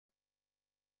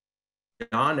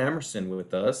John Emerson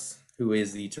with us, who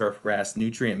is the Turfgrass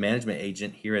Nutrient Management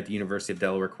Agent here at the University of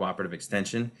Delaware Cooperative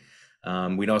Extension.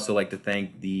 We'd also like to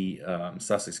thank the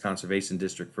Sussex Conservation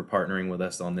District for partnering with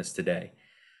us on this today.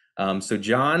 So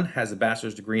John has a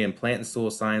bachelor's degree in plant and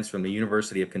soil science from the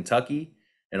University of Kentucky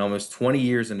and almost 20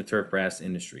 years in the turfgrass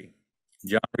industry.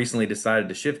 John recently decided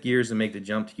to shift gears and make the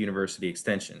jump to University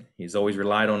Extension. He's always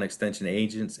relied on Extension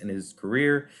agents in his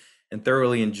career and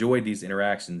thoroughly enjoyed these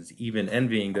interactions, even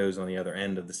envying those on the other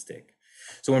end of the stick.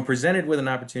 So when presented with an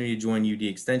opportunity to join UD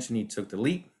Extension, he took the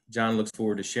leap. John looks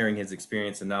forward to sharing his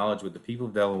experience and knowledge with the people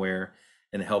of Delaware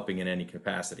and helping in any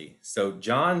capacity. So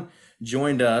John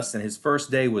joined us, and his first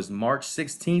day was March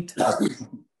 16th.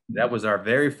 That was our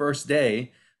very first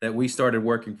day that we started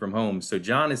working from home. So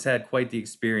John has had quite the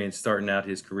experience starting out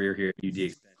his career here at UD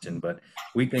Extension, but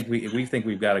we think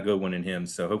we've got a good one in him.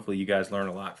 So hopefully you guys learn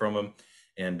a lot from him.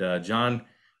 And John,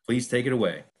 please take it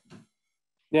away.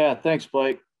 Yeah, thanks,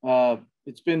 Blake.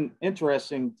 It's been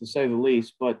interesting to say the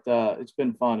least, but it's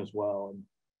been fun as well.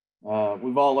 And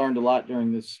we've all learned a lot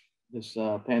during this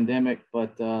pandemic,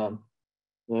 but the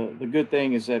good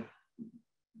thing is that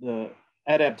the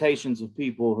adaptations of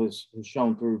people has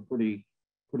shown through pretty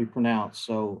pronounced.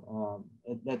 So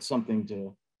that's something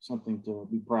to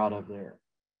be proud of there.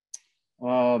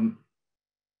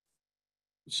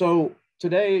 So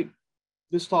today,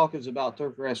 this talk is about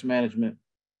turfgrass management,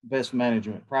 best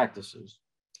management practices.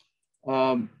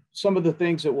 Some of the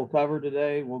things that we'll cover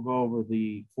today, we'll go over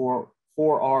the four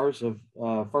R's of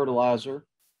fertilizer.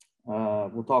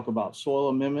 We'll talk about soil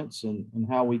amendments and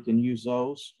how we can use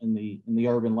those in the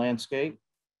urban landscape.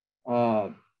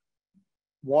 Water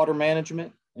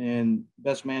management and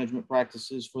best management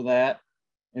practices for that.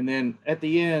 And then at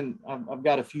the end, I've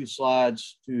got a few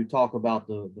slides to talk about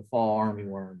the fall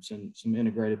armyworms and some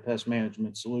integrated pest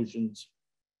management solutions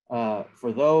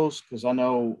for those, because I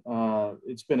know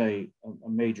it's been a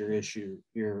major issue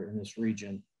here in this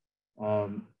region.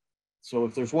 So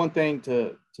if there's one thing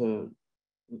to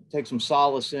take some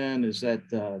solace in, is that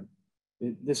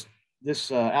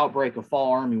this outbreak of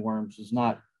fall armyworms is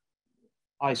not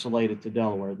isolated to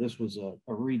Delaware. This was a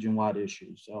region-wide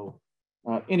issue. So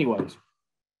anyways,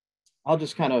 I'll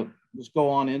just go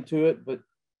on into it. But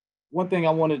one thing I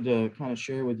wanted to kind of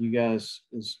share with you guys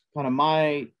is kind of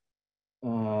my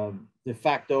de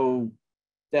facto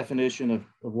definition of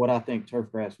what I think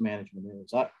turfgrass management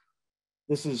is.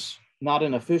 This is not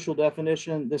an official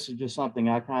definition. This is just something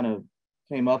I kind of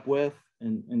came up with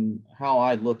and how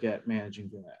I look at managing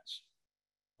grass.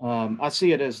 I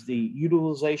see it as the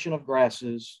utilization of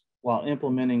grasses while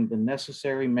implementing the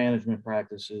necessary management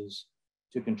practices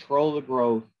to control the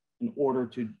growth in order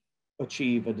to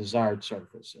achieve a desired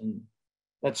surface. And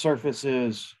that surface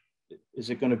is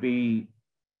it going to be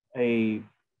a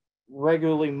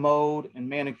regularly mowed and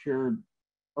manicured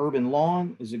urban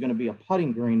lawn? Is it going to be a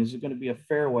putting green? Is it going to be a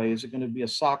fairway? Is it going to be a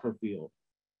soccer field?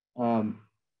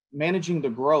 Managing the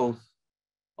growth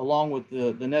along with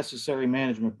the necessary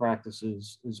management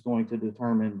practices is going to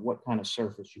determine what kind of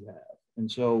surface you have.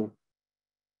 And so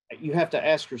you have to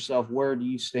ask yourself, where do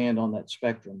you stand on that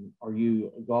spectrum? Are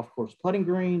you a golf course putting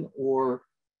green, or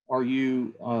are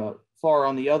you far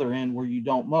on the other end where you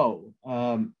don't mow?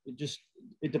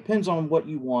 It depends on what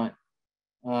you want.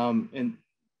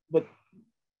 But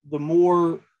the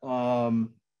more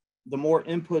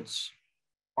inputs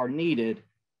are needed,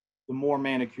 the more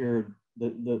manicured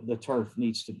the turf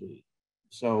needs to be.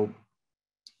 So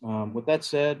with that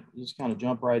said, just kind of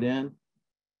jump right in.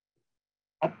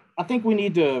 I think we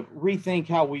need to rethink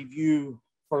how we view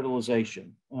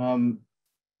fertilization.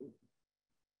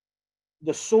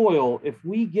 The soil, if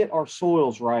we get our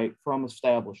soils right from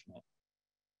establishment,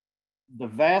 the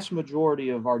vast majority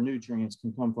of our nutrients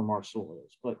can come from our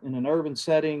soils. But in an urban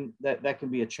setting, that can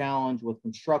be a challenge with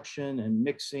construction and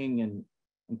mixing and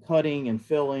cutting and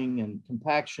filling and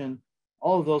compaction.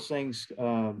 All of those things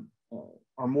are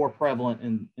more prevalent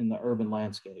in the urban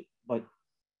landscape. But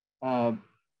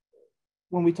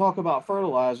when we talk about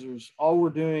fertilizers, all we're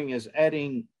doing is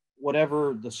adding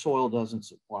whatever the soil doesn't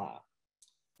supply.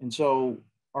 And so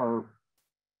our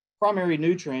primary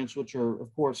nutrients, which are,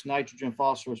 of course, nitrogen,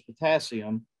 phosphorus,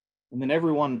 potassium, and then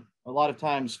everyone a lot of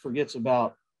times forgets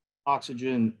about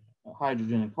oxygen,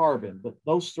 hydrogen, and carbon. But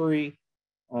those three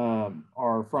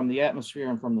are from the atmosphere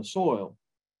and from the soil.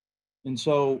 And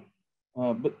so,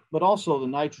 but also the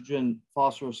nitrogen,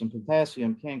 phosphorus, and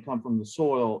potassium can come from the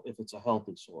soil if it's a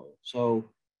healthy soil. So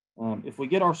if we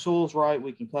get our soils right,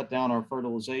 we can cut down our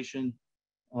fertilization,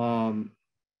 our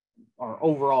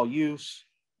overall use,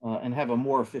 and have a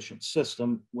more efficient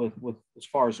system with as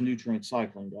far as nutrient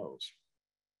cycling goes.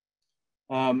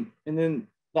 And then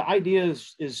the idea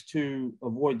is to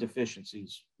avoid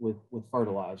deficiencies with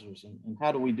fertilizers. And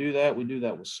how do we do that? We do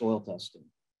that with soil testing.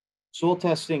 Soil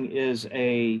testing is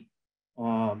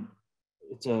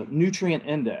it's a nutrient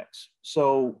index.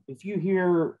 So if you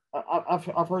hear,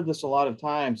 I've heard this a lot of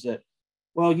times that,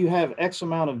 well, you have X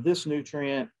amount of this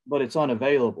nutrient, but it's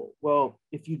unavailable. Well,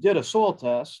 if you did a soil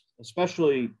test,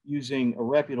 especially using a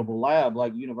reputable lab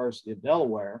like University of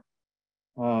Delaware,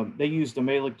 they use the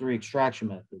Mehlich-3 extraction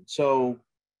method. So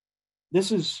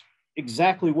this is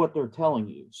exactly what they're telling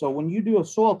you. So when you do a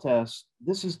soil test,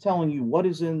 this is telling you what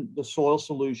is in the soil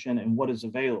solution and what is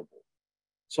available.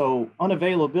 So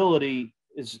unavailability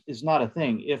is not a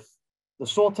thing. If the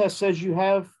soil test says you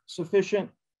have sufficient,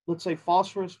 let's say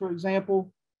phosphorus, for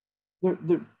example,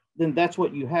 then that's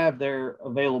what you have there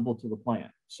available to the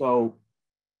plant. So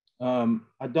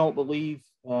I don't believe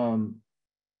a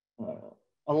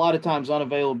lot of times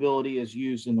unavailability is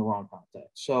used in the wrong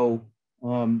context. So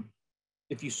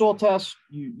if you soil test,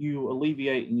 you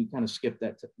alleviate and you kind of skip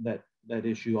that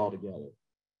issue altogether.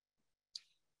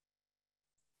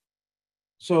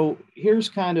 So here's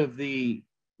kind of the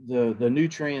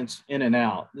nutrients in and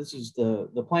out. This is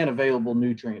the plant available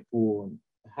nutrient pool and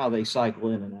how they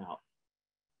cycle in and out.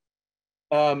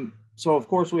 So of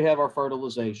course we have our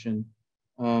fertilization,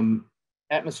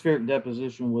 atmospheric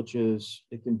deposition, which is,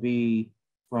 it can be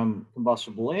from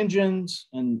combustible engines,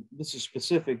 and this is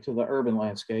specific to the urban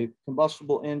landscape,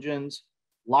 combustible engines,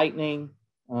 lightning,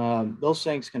 those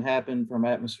things can happen from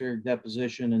atmospheric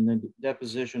deposition and then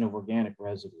deposition of organic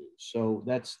residues. So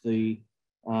that's the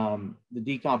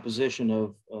decomposition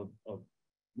of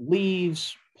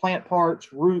leaves, plant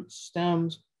parts, roots,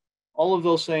 stems, all of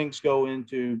those things go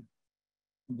into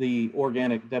the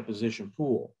organic deposition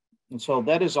pool. And so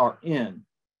that is our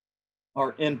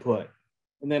input.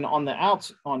 And then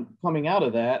on coming out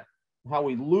of that, how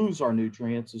we lose our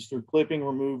nutrients is through clipping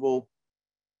removal,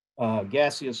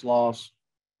 gaseous loss,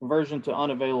 conversion to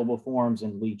unavailable forms,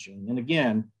 and leaching. And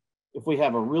again, if we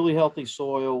have a really healthy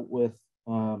soil with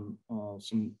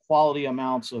some quality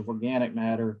amounts of organic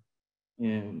matter,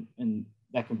 and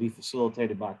that can be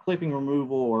facilitated by clipping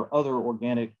removal or other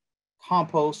organic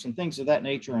compost and things of that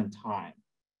nature in time.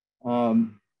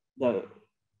 The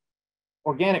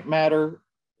organic matter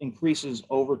increases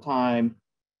over time,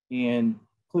 and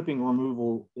clipping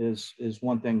removal is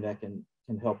one thing that can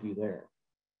help you there.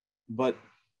 But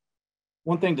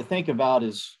one thing to think about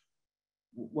is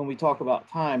when we talk about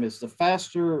time is the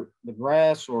faster the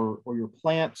grass or your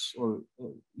plants or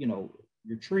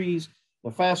your trees,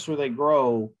 the faster they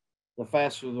grow, the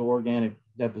faster the organic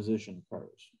deposition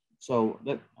occurs. So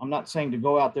that I'm not saying to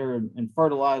go out there and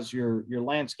fertilize your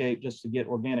landscape just to get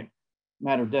organic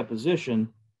matter deposition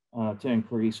to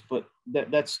increase, but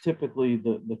that's typically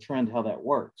the trend how that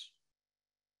works.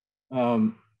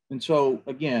 And so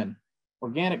again,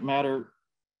 organic matter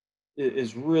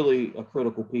is really a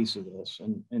critical piece of this,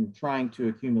 and trying to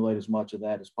accumulate as much of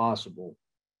that as possible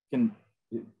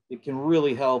it can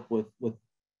really help with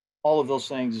all of those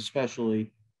things,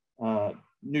 especially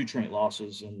nutrient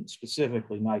losses and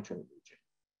specifically nitrate leaching.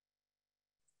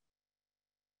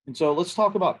 And so let's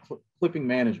talk about clipping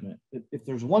management. If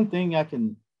there's one thing I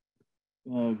can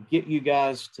get you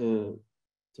guys to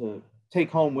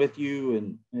take home with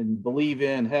you and believe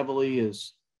in heavily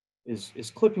is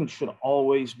clipping should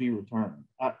always be returned.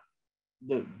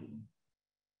 The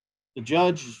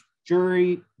judge,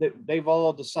 jury, they've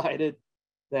all decided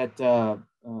that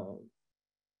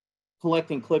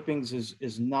collecting clippings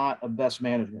is not a best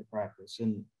management practice.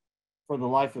 And for the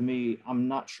life of me, I'm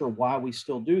not sure why we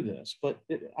still do this, but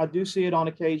I do see it on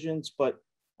occasions, but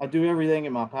I do everything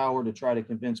in my power to try to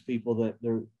convince people that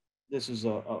this is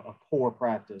a poor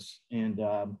practice, and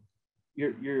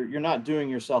you're not doing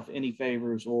yourself any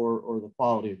favors or the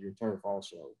quality of your turf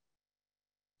also.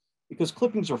 Because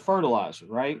clippings are fertilizer,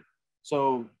 right?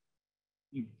 So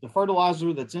the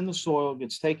fertilizer that's in the soil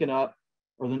gets taken up,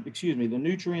 or the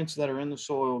nutrients that are in the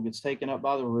soil gets taken up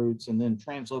by the roots and then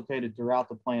translocated throughout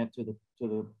the plant to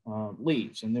the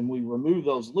leaves. And then we remove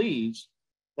those leaves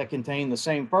that contain the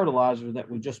same fertilizer that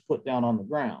we just put down on the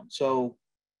ground. So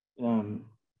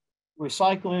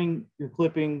recycling your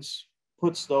clippings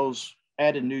puts those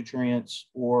added nutrients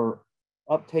or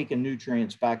uptaken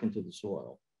nutrients back into the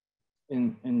soil.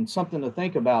 And something to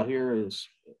think about here is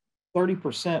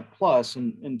 30% plus,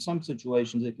 in some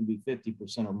situations it can be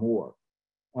 50% or more.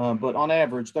 But on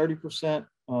average, 30%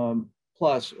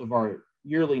 plus of our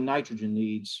yearly nitrogen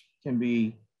needs can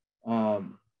be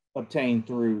obtained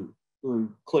through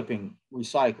clipping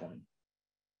recycling.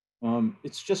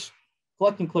 It's just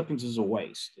collecting clippings is a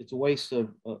waste. It's a waste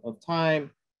of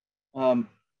time.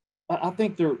 I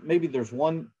think maybe there's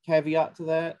one caveat to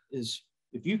that is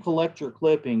if you collect your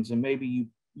clippings and maybe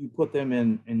you put them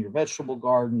in your vegetable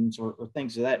gardens or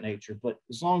things of that nature, but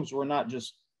as long as we're not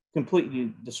just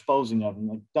completely disposing of them,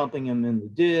 like dumping them in the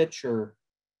ditch, or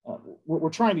we're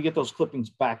trying to get those clippings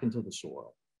back into the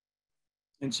soil.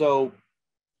 And so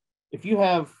if you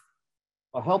have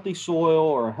a healthy soil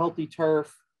or a healthy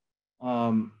turf,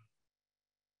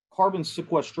 carbon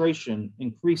sequestration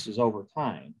increases over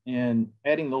time, and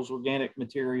adding those organic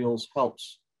materials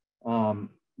helps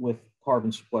with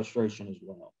carbon sequestration as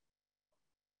well.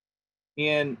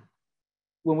 And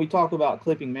when we talk about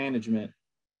clipping management,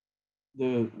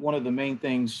 one of the main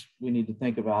things we need to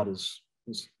think about is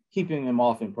keeping them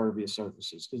off impervious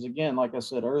surfaces. Because again, like I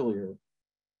said earlier,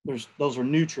 those are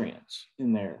nutrients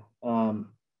in there. In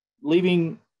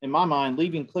my mind,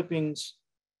 leaving clippings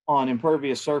on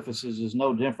impervious surfaces is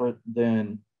no different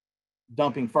than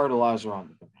dumping fertilizer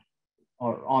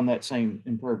on that same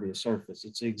impervious surface.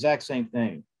 It's the exact same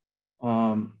thing,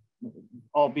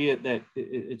 albeit that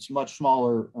it's much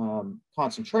smaller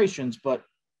concentrations. But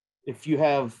if you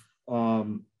have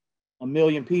 1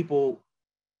 million people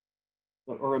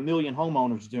or 1 million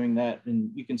homeowners doing that,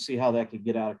 then you can see how that could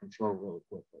get out of control really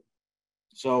quickly.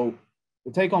 So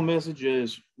the take-home message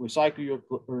is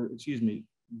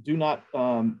do not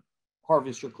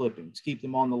harvest your clippings. Keep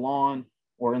them on the lawn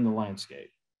or in the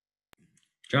landscape.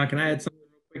 John, can I add something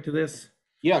real quick to this?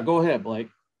 Yeah, go ahead, Blake.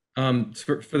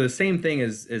 For the same thing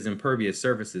as impervious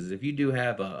surfaces, if you do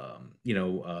have a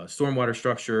stormwater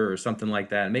structure or something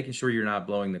like that, making sure you're not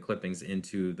blowing the clippings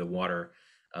into the water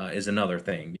is another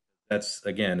thing. That's,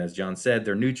 again, as John said,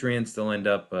 they're nutrients. They'll end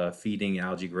up feeding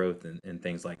algae growth and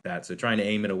things like that. So trying to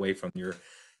aim it away from your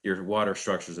water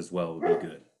structures as well would be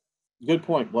good. Good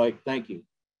point, Blake. Thank you.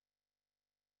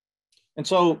 And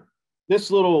so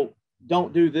this little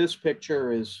 "don't do this"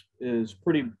 picture is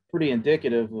pretty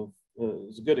indicative of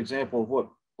is a good example of what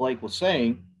Blake was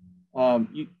saying.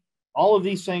 All of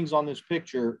these things on this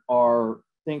picture are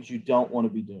things you don't want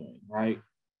to be doing, right?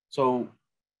 So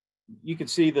you can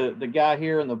see the guy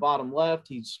here in the bottom left.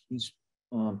 He's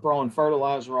throwing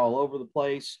fertilizer all over the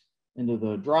place, into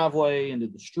the driveway, into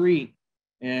the street,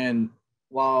 and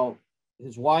while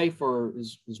his wife or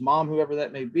his mom, whoever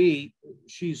that may be,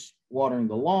 she's watering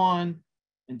the lawn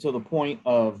until the point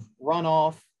of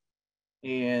runoff,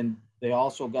 and they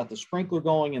also got the sprinkler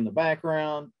going in the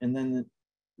background. And then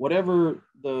whatever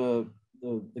the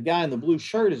guy in the blue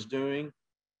shirt is doing,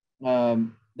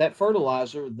 that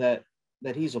fertilizer that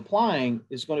he's applying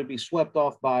is going to be swept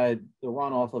off by the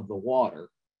runoff of the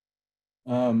water,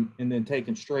 and then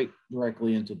taken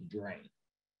directly into the drain.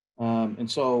 And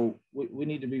so we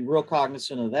need to be real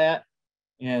cognizant of that.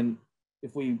 And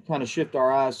if we kind of shift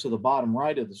our eyes to the bottom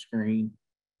right of the screen,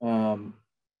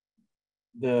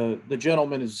 the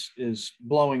gentleman is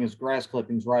blowing his grass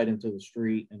clippings right into the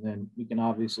street, and then you can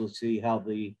obviously see how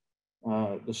the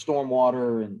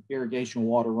stormwater and irrigation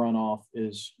water runoff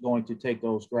is going to take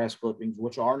those grass clippings,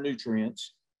 which are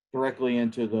nutrients, directly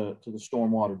into the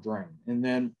stormwater drain. And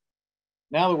then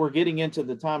now that we're getting into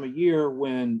the time of year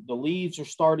when the leaves are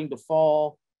starting to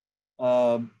fall,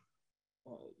 I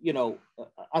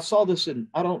saw this, and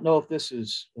I don't know if this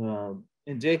is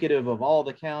indicative of all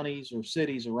the counties or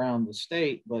cities around the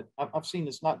state, but I've seen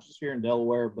this not just here in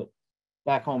Delaware, but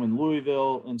back home in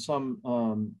Louisville and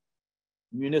some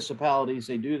municipalities.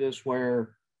 They do this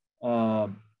where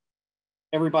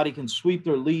everybody can sweep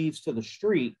their leaves to the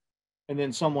street, and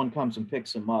then someone comes and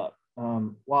picks them up.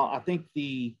 While I think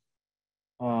the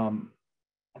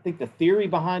theory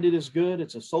behind it is good,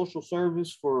 it's a social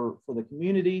service for the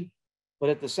community, but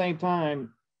at the same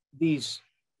time, these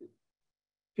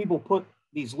people put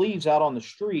these leaves out on the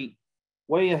street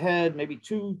way ahead, maybe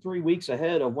 2-3 weeks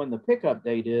ahead of when the pickup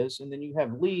date is. And then you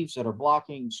have leaves that are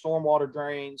blocking stormwater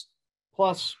drains.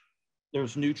 Plus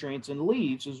there's nutrients in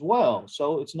leaves as well.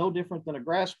 So it's no different than a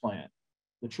grass plant.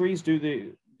 The trees do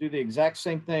the exact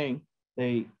same thing.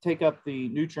 They take up the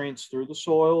nutrients through the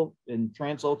soil and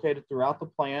translocate it throughout the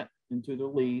plant into the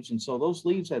leaves. And so those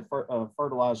leaves have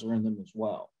fertilizer in them as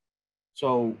well.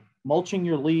 So mulching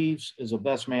your leaves is a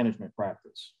best management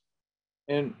practice.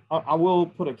 And I will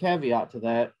put a caveat to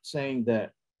that, saying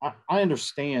that I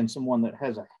understand someone that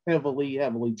has a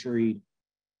heavily treed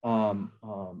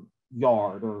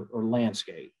yard or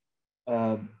landscape.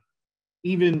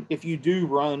 Even if you do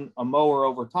run a mower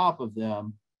over top of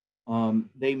them,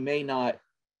 they may not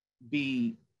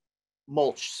be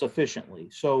mulched sufficiently.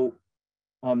 So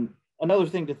another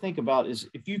thing to think about is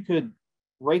if you could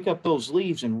rake up those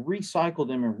leaves and recycle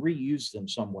them and reuse them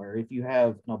somewhere if you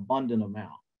have an abundant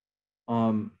amount.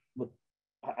 But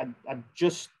I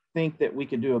just think that we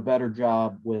could do a better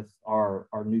job with our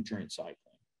nutrient cycling.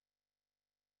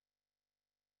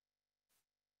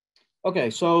 Okay,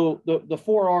 so the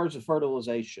 4 R's of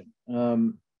fertilization.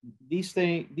 This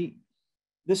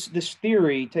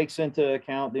theory takes into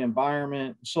account the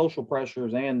environment, social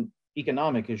pressures, and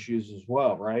economic issues as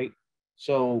well, right?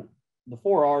 So the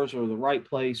 4 R's are the right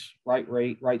place, right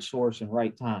rate, right source, and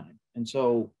right time. And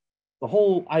so the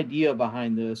whole idea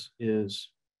behind this is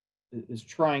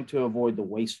trying to avoid the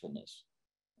wastefulness,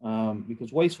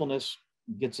 because wastefulness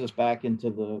gets us back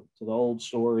into the old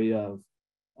story of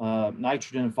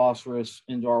nitrogen and phosphorus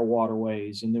into our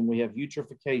waterways, and then we have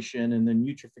eutrophication, and then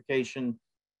eutrophication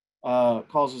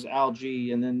causes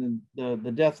algae, and then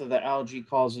the death of the algae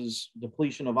causes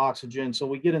depletion of oxygen. So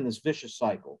we get in this vicious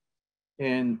cycle.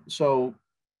 And so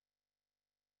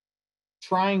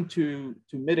trying to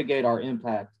mitigate our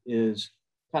impact is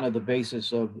kind of the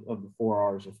basis of the 4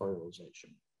 R's of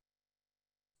fertilization.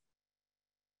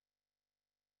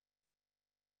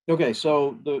 Okay,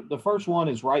 so the first one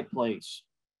is right place.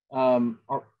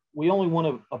 We only want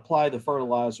to apply the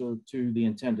fertilizer to the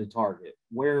intended target,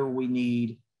 where we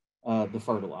need the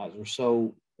fertilizer.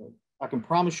 So I can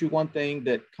promise you one thing,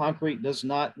 that concrete does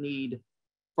not need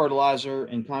fertilizer,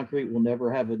 and concrete will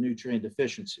never have a nutrient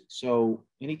deficiency. So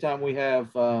anytime we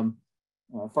have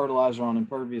fertilizer on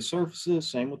impervious surfaces,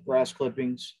 same with grass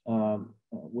clippings,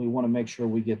 we want to make sure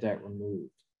we get that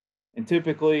removed. And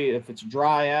typically, if it's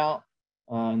dry out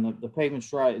and the pavement's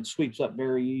dry, it sweeps up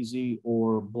very easy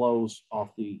or blows off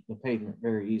the pavement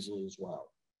very easily as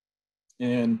well.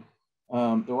 And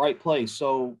the right place.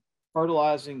 So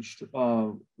fertilizing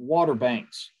water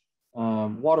banks,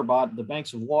 the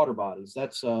banks of water bodies,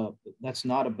 that's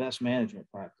not a best management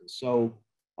practice. So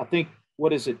I think,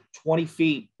 what is it, 20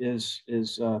 feet is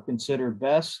considered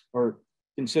best or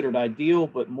considered ideal,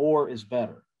 but more is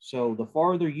better. So the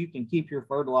farther you can keep your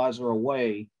fertilizer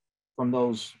away from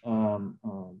those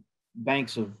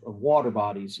banks of water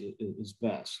bodies is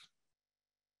best.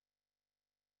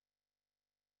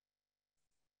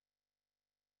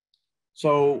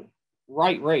 So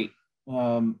right rate,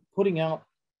 putting out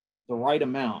the right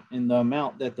amount and the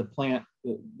amount that the plant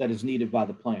that is needed by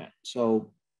the plant.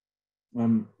 So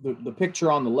the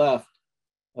picture on the left,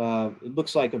 it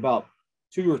looks like about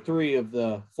 2 or 3 of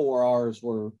the 4 R's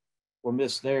were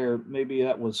missed there. Maybe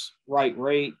that was right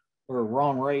rate or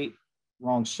wrong rate,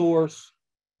 wrong source,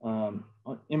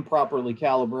 improperly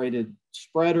calibrated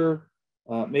spreader.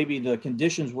 Maybe the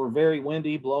conditions were very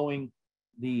windy, blowing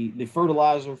the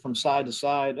fertilizer from side to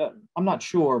side. I'm not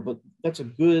sure, but that's a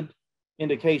good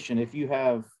indication if you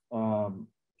have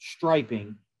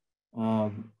striping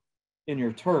in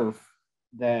your turf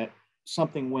that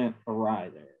something went awry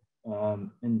there.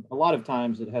 And a lot of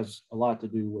times it has a lot to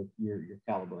do with your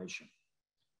calibration.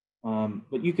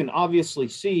 But you can obviously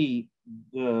see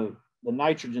the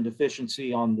nitrogen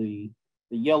deficiency on the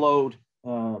yellowed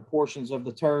portions of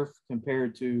the turf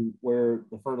compared to where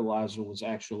the fertilizer was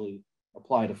actually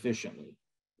applied efficiently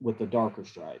with the darker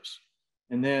stripes.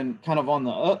 And then kind of on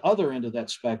the other end of that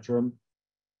spectrum,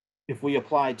 if we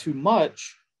apply too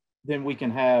much, then we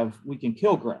can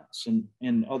kill grass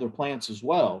and other plants as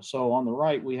well. So on the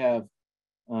right, we have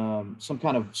some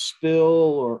kind of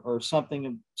spill or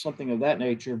something of that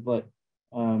nature, but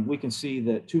we can see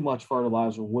that too much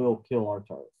fertilizer will kill our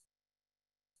turf.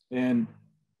 And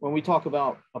when we talk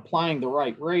about applying the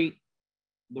right rate,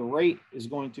 the rate is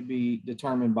going to be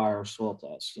determined by our soil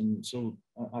test. And so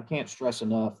I can't stress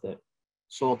enough that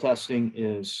soil testing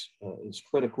is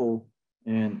critical,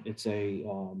 and it's a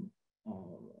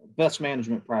best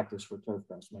management practice for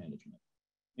turfgrass management.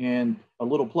 And a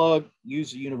little plug,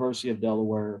 use the University of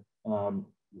Delaware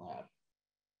lab.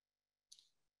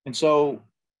 And so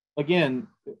again,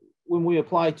 when we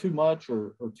apply too much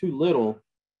or too little,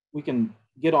 we can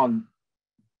get on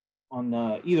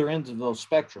either ends of those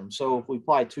spectrums. So if we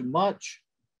apply too much,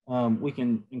 we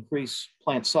can increase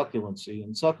plant succulency.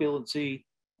 And succulency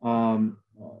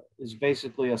is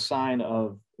basically a sign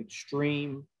of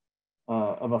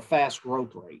of a fast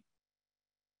growth rate.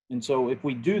 And so if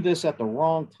we do this at the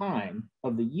wrong time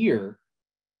of the year,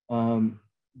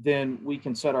 then we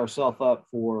can set ourselves up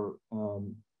for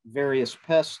various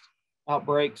pest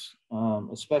outbreaks,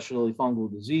 especially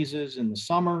fungal diseases in the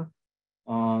summer.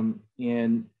 But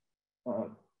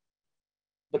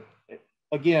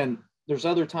again, there's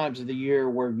other times of the year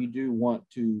where you do want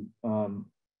to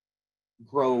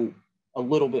grow a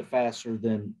little bit faster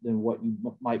than what you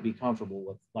might be comfortable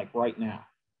with, like right now.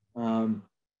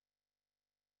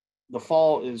 The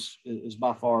fall is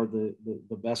by far the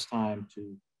best time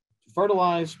to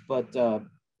fertilize. But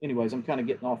anyways, I'm kind of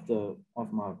getting off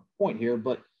my point here.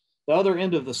 But The other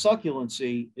end of the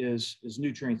succulency is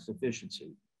nutrients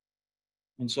deficiency.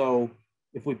 And so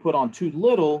if we put on too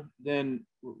little, then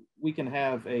we can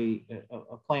have a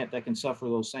plant that can suffer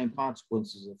those same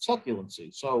consequences of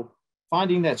succulency. So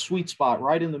finding that sweet spot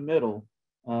right in the middle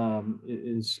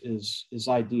is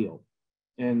ideal.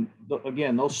 And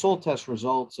again, those soil test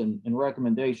results and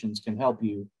recommendations can help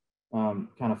you kind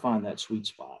of find that sweet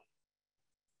spot.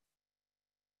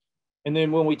 And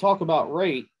then when we talk about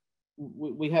rate,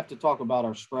 we have to talk about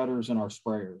our spreaders and our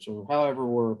sprayers, or however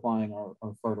we're applying our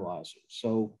fertilizers.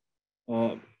 So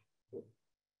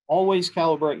always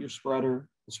calibrate your spreader,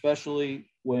 especially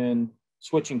when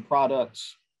switching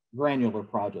products, granular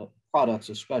products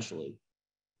especially.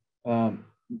 The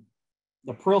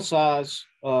prill size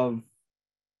of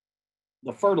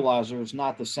the fertilizer is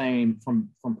not the same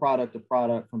from product to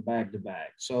product, from bag to bag.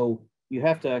 So you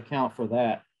have to account for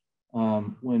that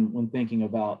when thinking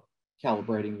about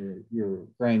calibrating your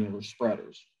granular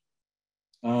spreaders.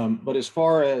 But as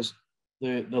far as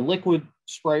the liquid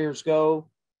sprayers go,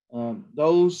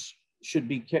 those should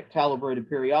be calibrated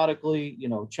periodically. You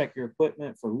know, check your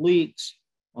equipment for leaks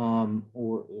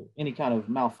or any kind of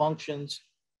malfunctions.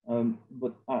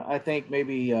 But I think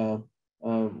maybe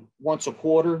once a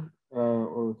quarter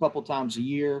or a couple times a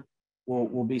year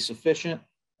will be sufficient.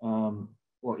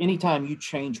 Or anytime you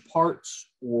change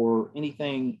parts or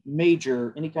anything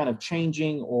major, any kind of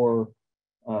changing or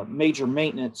major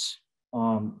maintenance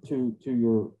to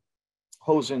your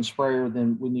hose end sprayer,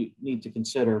 then we need to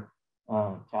consider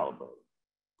calibrating.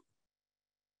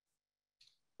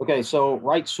 Okay, so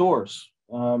right source,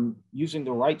 using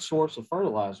the right source of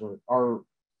fertilizer are,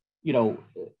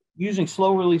 using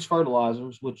slow release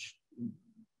fertilizers, which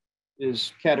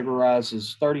is categorized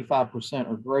as 35%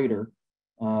 or greater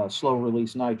slow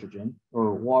release nitrogen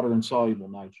or water insoluble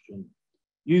nitrogen.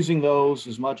 Using those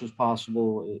as much as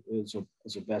possible is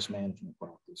a best management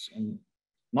practice. And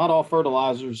not all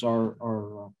fertilizers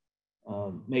are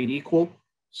made equal.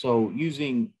 So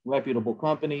using reputable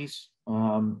companies,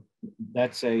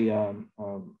 that's a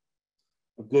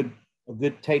good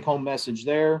take-home message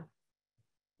there.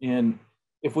 And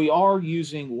if we are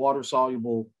using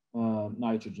water-soluble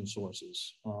nitrogen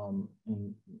sources,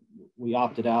 and we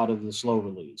opted out of the slow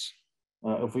release.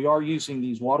 If we are using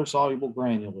these water-soluble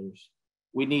granulars,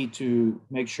 we need to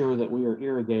make sure that we are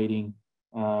irrigating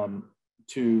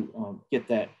to get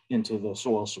that into the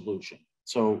soil solution.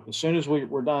 So as soon as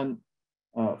we're done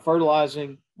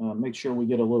fertilizing, make sure we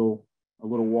get a little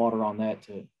water on that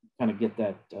to kind of get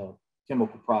that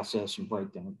chemical process and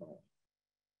breakdown going.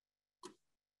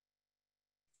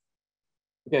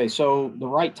 Okay, so the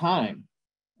right time.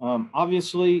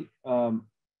 Obviously,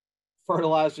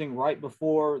 fertilizing right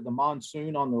before the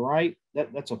monsoon on the right,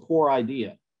 that's a poor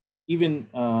idea. Even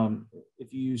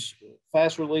if you use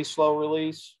fast release, slow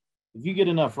release, if you get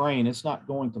enough rain, it's not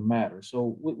going to matter.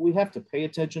 So we have to pay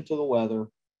attention to the weather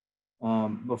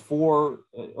before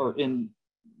or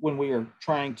when we are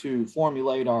trying to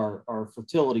formulate our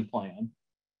fertility plan.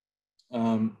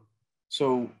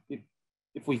 So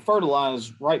if we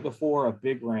fertilize right before a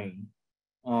big rain,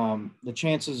 the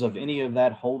chances of any of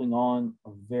that holding on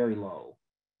are very low.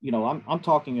 I'm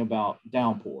talking about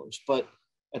downpours, but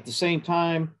at the same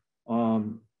time,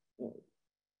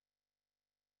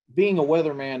 being a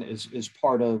weatherman is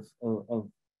part of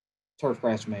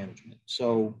turfgrass management.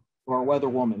 So, or a weather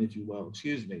woman, if you will,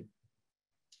 excuse me.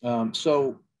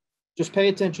 So just pay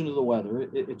attention to the weather.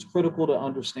 It's critical to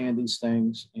understand these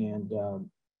things and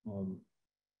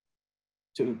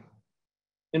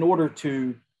in order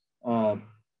to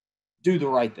do the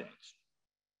right things.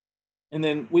 And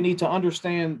then we need to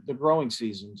understand the growing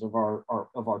seasons of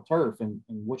our turf and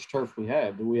which turf we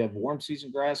have. Do we have warm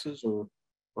season grasses or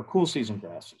cool season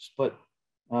grasses? But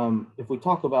if we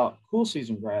talk about cool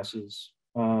season grasses,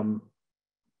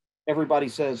 everybody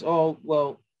says, oh,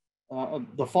 well,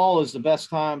 the fall is the best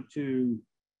time to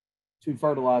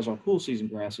fertilize our cool season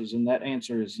grasses. And that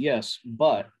answer is yes,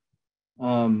 but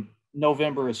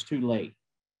November is too late.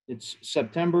 It's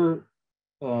September,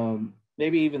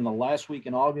 maybe even the last week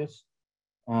in August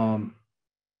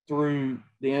through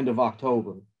the end of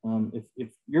October. If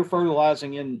you're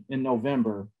fertilizing in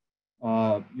November,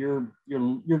 you're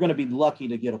going to be lucky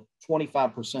to get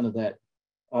 25% of that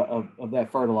of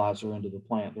that fertilizer into the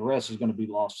plant. The rest is going to be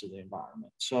lost to the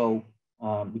environment. So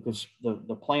because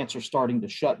the plants are starting to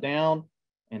shut down,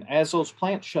 and as those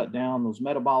plants shut down, those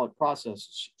metabolic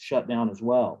processes shut down as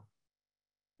well.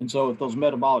 And so if those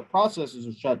metabolic processes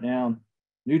are shut down,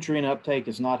 nutrient uptake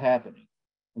is not happening.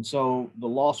 And so the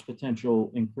loss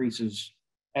potential increases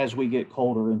as we get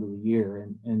colder into the year.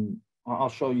 And I'll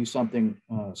show you something.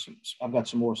 I've got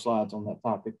some more slides on that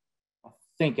topic. I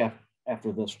think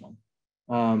after this one.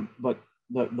 But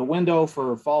the window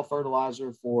for fall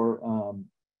fertilizer for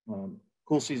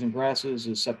cool season grasses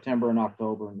is September and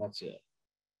October, and that's it.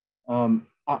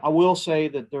 I will say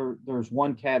that there's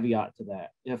one caveat to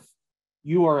that. If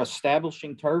you are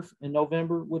establishing turf in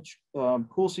November, which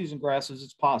cool season grasses,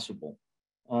 it's possible.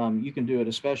 You can do it,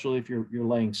 especially if you're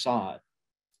laying sod.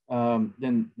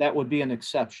 Then that would be an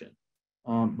exception.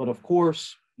 But of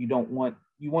course, you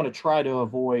want to try to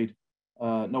avoid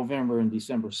November and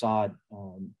December sod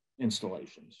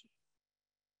installations.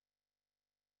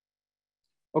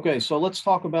 Okay, so let's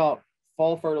talk about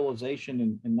fall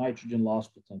fertilization and nitrogen loss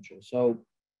potential. So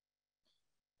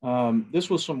this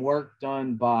was some work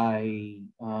done by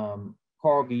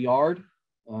Carl Gillard,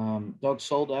 Doug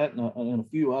Soldat, and a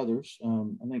few others.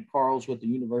 I think Carl's with the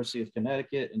University of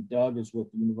Connecticut and Doug is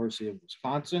with the University of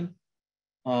Wisconsin.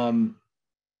 And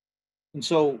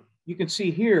so you can see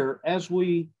here, as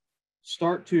we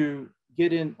start to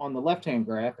get in on the left-hand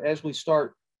graph, as we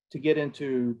start to get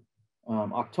into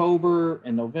October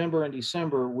and November and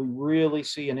December, we really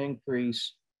see an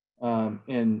increase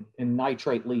in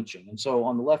nitrate leaching. And so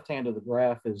on the left hand of the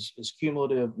graph is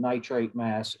cumulative nitrate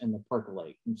mass in the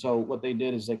percolate. And so what they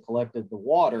did is they collected the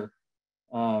water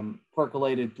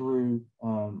percolated through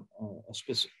a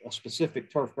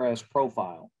specific turfgrass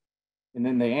profile. And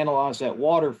then they analyzed that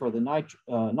water for the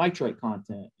nitrate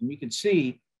content. And you can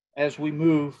see as we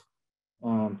move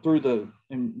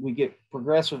and we get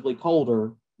progressively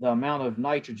colder, the amount of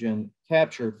nitrogen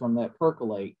captured from that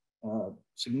percolate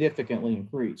significantly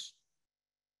increased.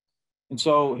 And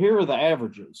so here are the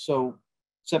averages. So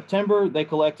September, they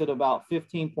collected about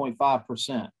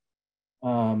 15.5%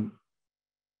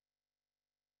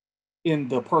 in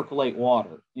the percolate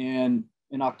water. And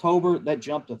in October, that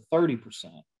jumped to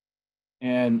 30%.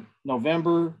 And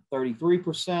November,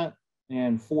 33%,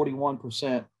 and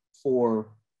 41% for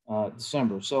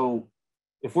December. So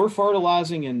if we're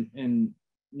fertilizing in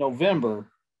November,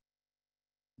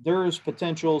 there's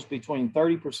potentials between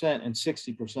 30% and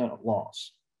 60% of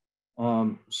loss.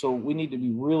 So we need to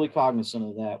be really cognizant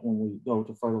of that when we go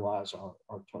to fertilize our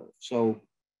turf. So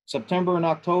September and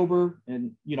October,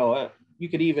 and you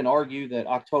could even argue that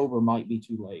October might be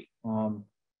too late.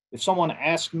 If someone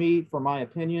asked me for my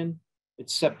opinion,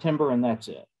 it's September and that's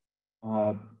it.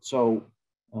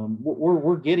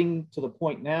 We're getting to the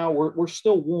point now. We're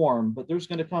still warm, but there's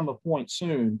going to come a point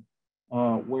soon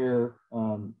where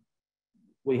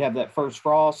we have that first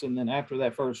frost, and then after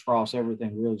that first frost,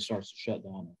 everything really starts to shut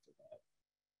down after that.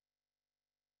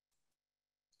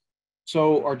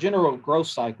 So our general growth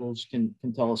cycles can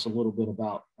tell us a little bit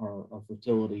about our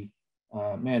fertility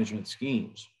management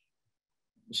schemes.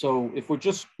 So if we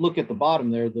just look at the bottom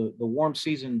there, the warm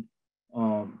season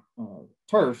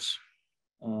turfs,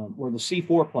 or the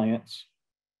C4 plants,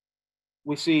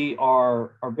 we see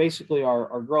our basically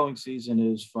our growing season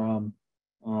is from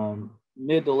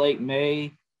mid to late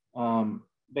May,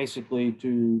 basically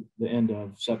to the end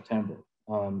of September.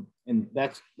 And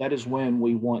that is when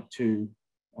we want to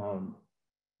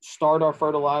start our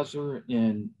fertilizer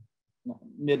in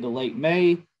mid to late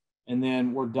May, and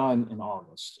then we're done in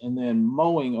August. And then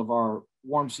mowing of our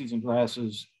warm season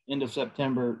grasses, end of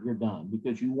September, you're done,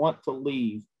 because you want to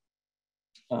leave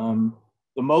the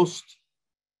most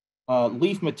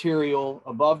leaf material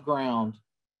above ground.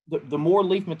 The more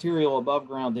leaf material above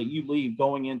ground that you leave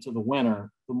going into the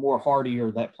winter, the more hardier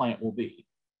that plant will be.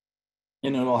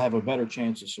 And it'll have a better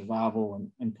chance of survival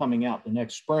and coming out the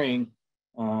next spring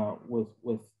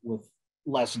with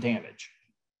less damage.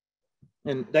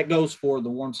 And that goes for the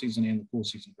warm season and the cool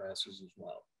season grasses as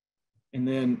well. And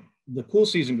then the cool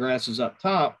season grasses up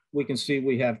top, we can see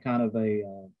we have kind of a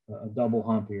double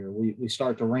hump here. We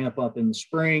start to ramp up in the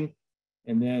spring,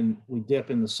 and then we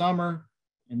dip in the summer,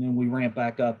 and then we ramp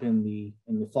back up in the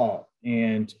fall.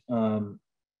 And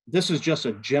this is just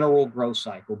a general growth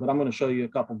cycle, but I'm going to show you a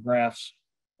couple graphs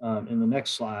in the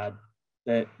next slide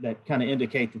that kind of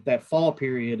indicate that fall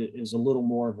period is a little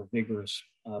more of a vigorous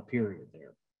period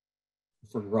there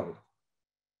for growth.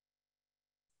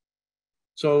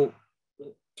 So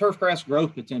turfgrass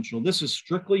growth potential, this is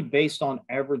strictly based on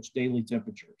average daily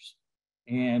temperatures.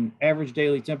 And average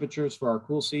daily temperatures for our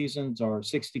cool seasons are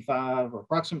 65, or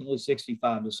approximately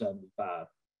 65 to 75.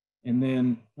 And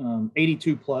then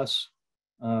 82 plus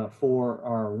for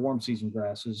our warm season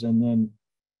grasses. And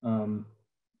then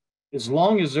as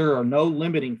long as there are no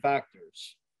limiting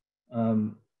factors,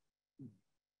 warm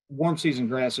season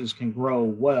grasses can grow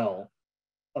well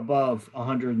above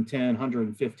 110,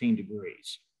 115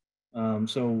 degrees.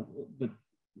 But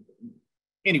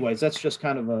anyways, that's just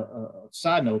kind of a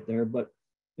side note there. But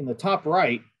in the top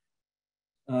right,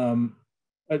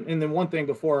 And then one thing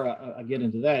before I get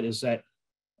into that is that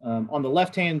on the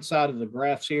left-hand side of the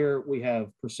graphs here, we have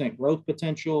percent growth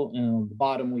potential, and on the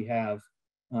bottom we have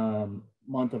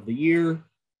month of the year.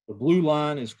 The blue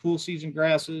line is cool season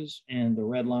grasses, and the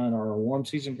red line are warm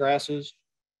season grasses.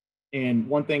 And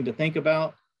one thing to think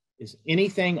about is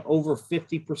anything over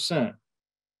 50%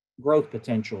 growth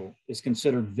potential is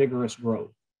considered vigorous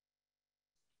growth.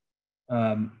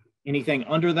 Anything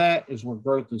under that is where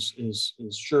growth is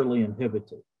surely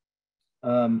inhibited.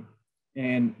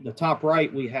 And the top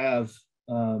right, we have,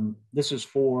 this is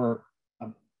for,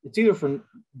 it's either from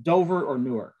Dover or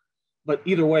Newark, but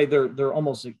either way, they're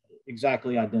almost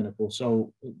exactly identical,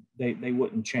 so they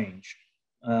wouldn't change.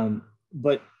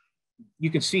 But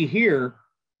you can see here,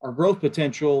 our growth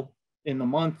potential in the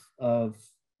month of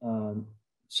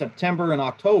September and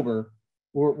October,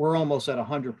 we're almost at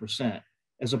 100%,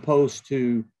 as opposed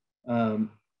to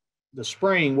the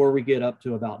spring where we get up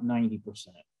to about 90%.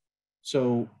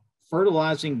 So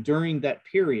fertilizing during that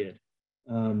period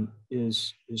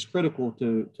is critical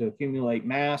to accumulate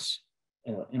mass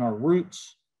in our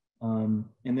roots. And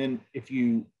then if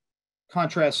you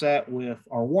contrast that with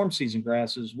our warm season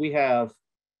grasses, we have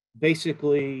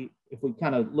basically, if we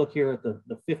kind of look here at the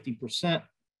 50%,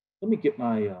 let me get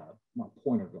my my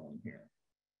pointer going here.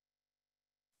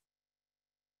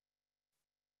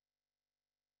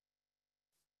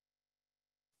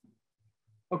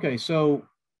 Okay, so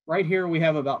right here we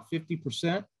have about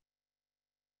 50%.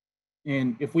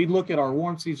 And if we look at our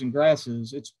warm season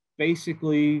grasses, it's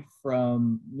basically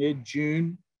from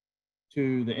mid-June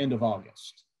to the end of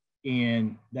August.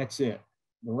 And that's it.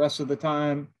 The rest of the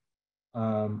time,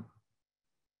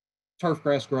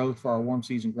 turfgrass growth for our warm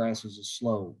season grasses is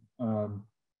slow.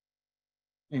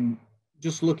 And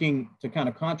just looking to kind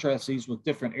of contrast these with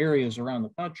different areas around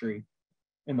the country,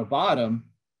 in the bottom,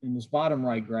 in this bottom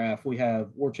right graph, we have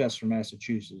Worcester,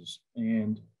 Massachusetts.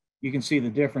 And you can see the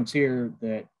difference here,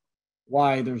 that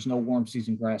why there's no warm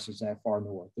season grasses that far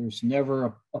north. There's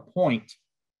never a point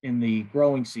in the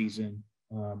growing season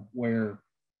where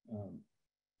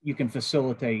you can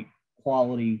facilitate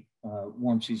quality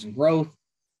warm season growth,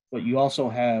 but you also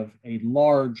have a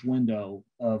large window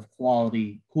of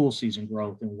quality cool season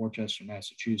growth in Worcester,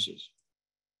 Massachusetts.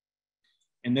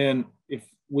 And then if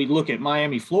we look at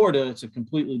Miami, Florida, it's a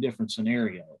completely different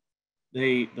scenario.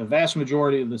 The vast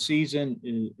majority of the season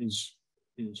is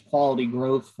quality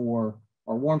growth for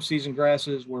our warm season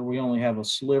grasses, where we only have a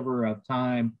sliver of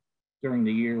time during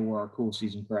the year where our cool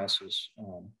season grasses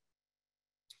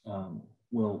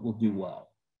will do well.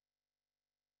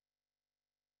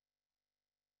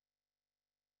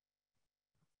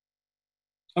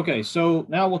 Okay, so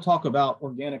now we'll talk about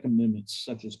organic amendments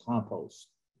such as compost.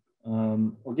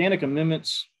 Organic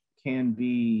amendments can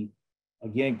be,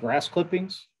 again, grass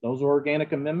clippings. Those are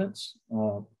organic amendments.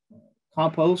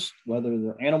 Compost, whether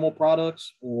they're animal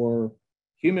products or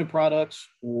human products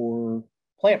or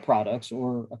plant products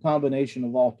or a combination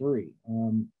of all three.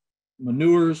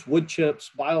 Manures, wood chips,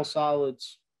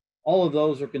 biosolids, all of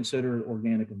those are considered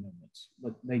organic amendments,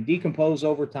 but they decompose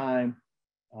over time.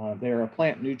 They're a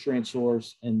plant nutrient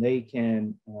source, and they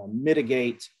can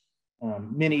mitigate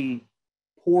many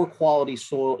poor quality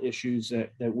soil issues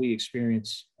that we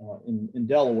experience in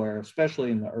Delaware,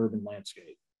 especially in the urban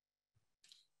landscape.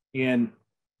 And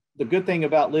the good thing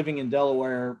about living in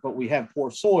Delaware, but we have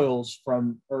poor soils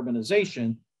from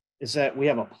urbanization, is that we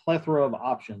have a plethora of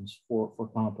options for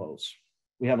compost.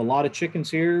 We have a lot of chickens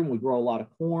here. We grow a lot of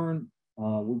corn.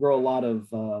 We grow a lot of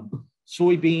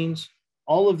soybeans.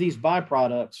 All of these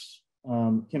byproducts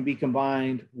can be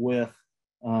combined with,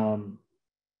 all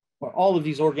of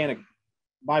these organic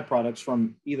byproducts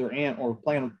from either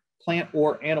plant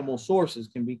or animal sources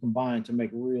can be combined to make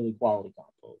really quality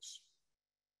compost.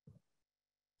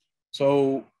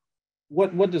 So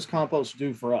what does compost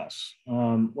do for us?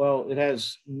 Well, it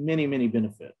has many, many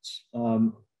benefits.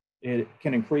 It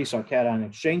can increase our cation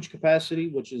exchange capacity,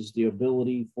 which is the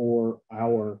ability for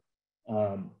our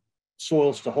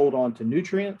soils to hold on to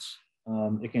nutrients.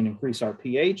 It can increase our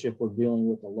pH if we're dealing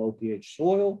with a low pH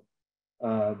soil.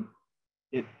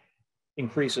 It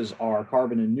increases our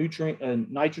carbon and nutrient and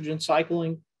nitrogen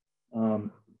cycling,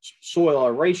 soil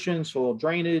aeration, soil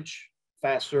drainage,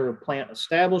 faster plant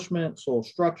establishment, soil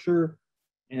structure,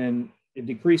 and it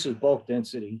decreases bulk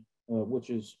density, which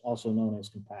is also known as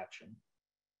compaction.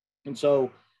 And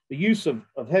so the use of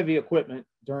heavy equipment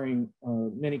during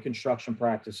many construction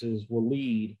practices will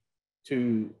lead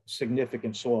to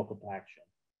significant soil compaction.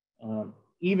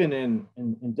 Even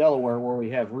in Delaware, where we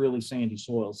have really sandy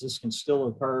soils, this can still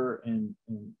occur, and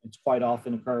it's quite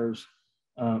often occurs.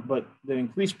 But the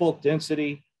increased bulk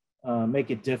density make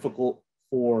it difficult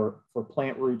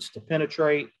plant roots to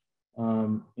penetrate.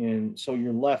 And so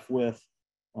you're left with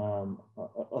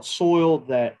a soil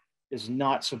that is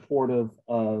not supportive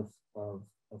of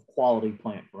quality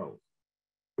plant growth.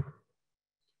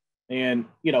 And,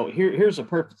 you know, here's a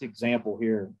perfect example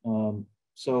here.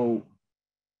 So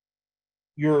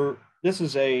this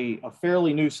is a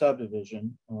fairly new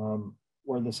subdivision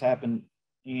where this happened,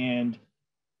 and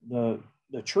the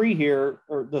tree here,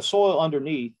 or the soil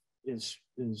underneath,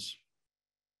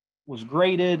 was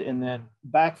graded and then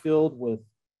backfilled with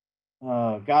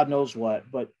God knows what,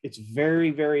 but it's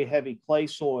very, very heavy clay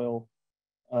soil,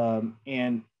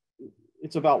 and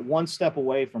it's about one step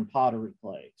away from pottery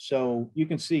clay. So you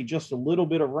can see just a little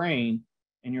bit of rain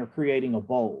and you're creating a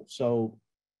bowl. So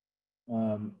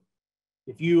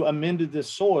if you amended this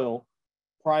soil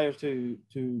prior to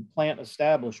plant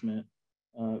establishment,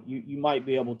 you might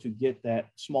be able to get that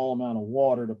small amount of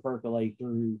water to percolate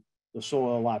through the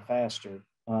soil a lot faster.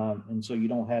 And so you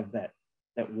don't have that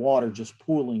water just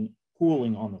pooling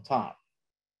on the top.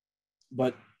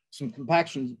 But some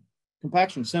compaction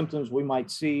symptoms we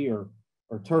might see are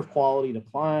turf quality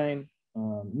decline,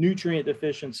 nutrient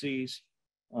deficiencies,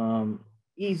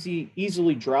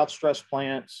 easily drought stressed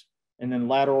plants, and then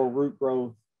lateral root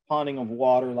growth, ponding of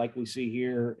water like we see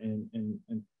here,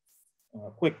 and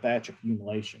quick batch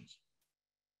accumulations.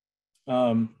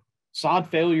 Sod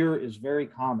failure is very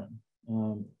common.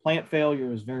 Plant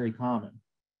failure is very common.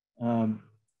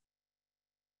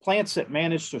 Plants that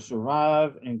manage to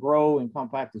survive and grow in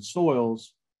compacted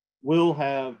soils will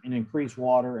have an increased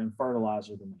water and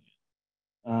fertilizer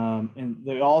demand. And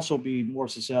they'll also be more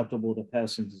susceptible to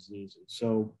pests and diseases.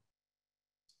 So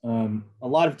a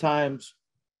lot of times,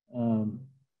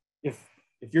 if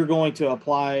you're going to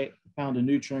apply a pound of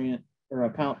nutrient or a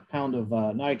pound of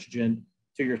nitrogen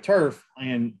to your turf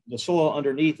and the soil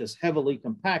underneath is heavily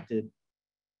compacted,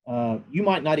 you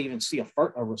might not even see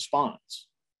a response.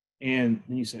 And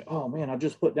then you say, oh man, I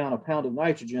just put down a pound of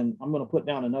nitrogen, I'm going to put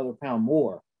down another pound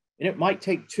more. And it might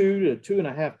take 2 to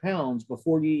 2.5 pounds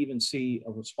before you even see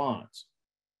a response.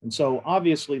 And so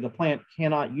obviously the plant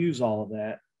cannot use all of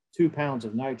that, 2 pounds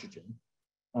of nitrogen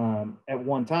at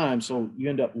one time. So you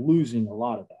end up losing a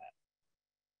lot of that.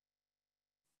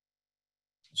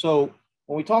 So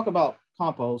when we talk about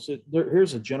compost,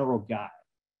 here's a general guide.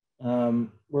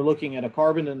 We're looking at a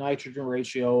carbon to nitrogen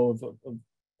ratio of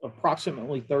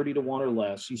approximately 30 to 1 or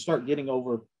less. You start getting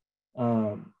over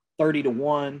 30 to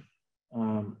 1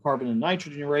 carbon to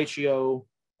nitrogen ratio.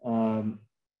 The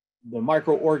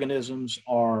microorganisms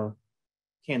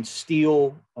can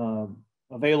steal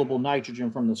available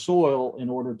nitrogen from the soil in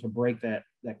order to break that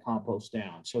compost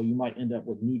down. So you might end up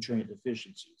with nutrient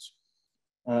deficiencies.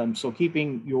 So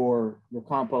keeping your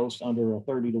compost under a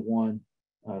 30 to 1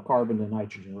 carbon to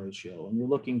nitrogen ratio, and you're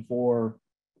looking for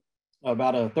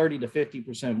about a 30 to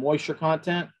 50% moisture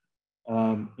content.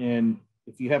 And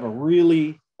if you have a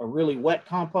really wet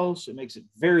compost, it makes it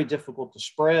very difficult to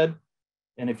spread.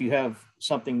 And if you have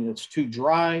something that's too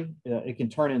dry, it can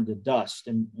turn into dust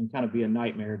and kind of be a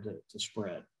nightmare to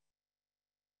spread.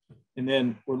 And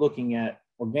then we're looking at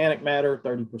organic matter,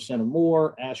 30% or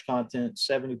more, ash content,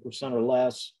 70% or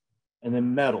less, and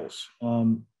then metals.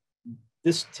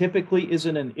 This typically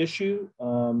isn't an issue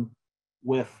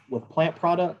with plant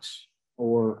products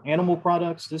or animal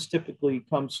products. This typically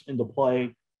comes into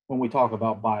play when we talk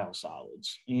about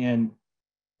biosolids. And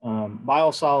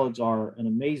biosolids are an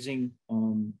amazing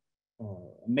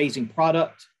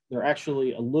product. They're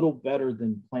actually a little better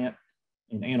than plant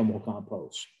and animal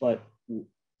compost, but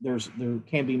there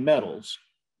can be metals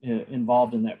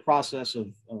involved in that process of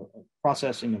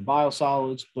processing of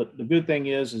biosolids. But the good thing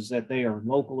is that they are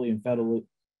locally and federally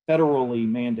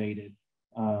mandated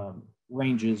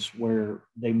ranges where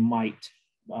they might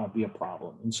be a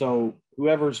problem. And so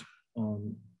whoever's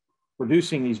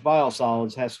producing these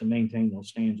biosolids has to maintain those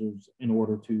standards in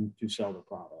order to sell their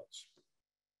products.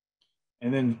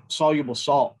 And then soluble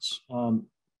salts.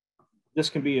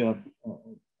 This can be a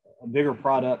bigger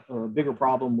product or a bigger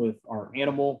problem with our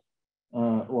animal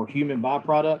or human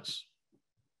byproducts.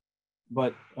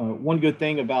 But one good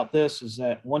thing about this is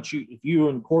that if you're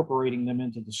incorporating them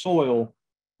into the soil,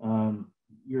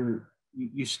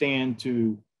 you stand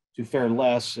to fare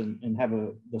less and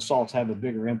the salts have a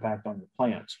bigger impact on your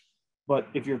plants. But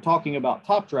if you're talking about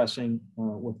top dressing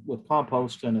with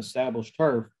compost and established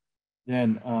turf,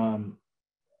 then a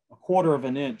 1/4 of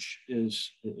an inch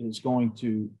is going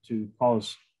to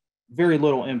cause very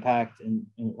little impact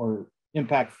or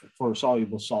impact for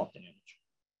soluble salt damage.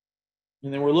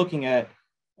 And then we're looking at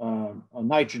a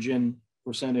nitrogen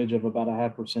percentage of about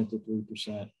 0.5% to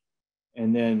 3%,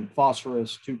 and then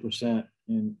phosphorus 2%.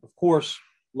 And of course,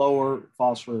 lower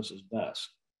phosphorus is best,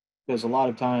 because a lot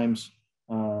of times,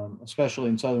 especially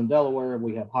in southern Delaware,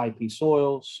 we have high P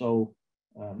soils. So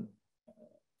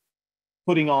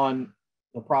putting on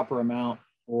the proper amount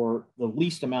or the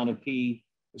least amount of P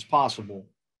as possible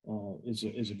is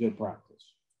a good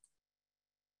practice.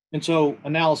 And so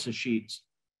analysis sheets.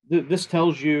 This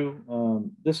tells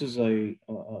you, this is a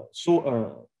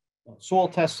soil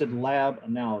tested lab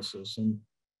analysis, and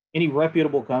any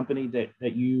reputable company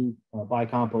that you buy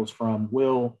compost from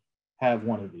will have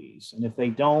one of these. And if they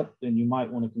don't, then you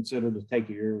might want to consider to take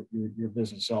your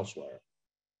business elsewhere.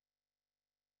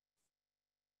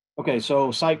 Okay,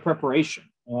 so site preparation.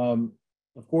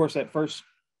 Of course, that first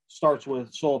starts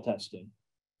with soil testing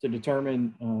to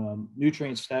determine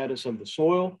nutrient status of the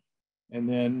soil. And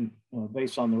then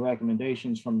based on the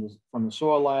recommendations from the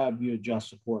soil lab, you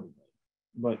adjust accordingly.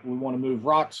 But we want to move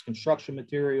rocks, construction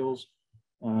materials,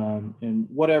 and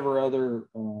whatever other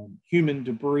human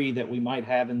debris that we might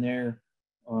have in there,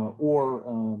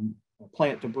 or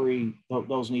plant debris,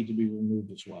 those need to be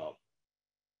removed as well.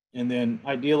 And then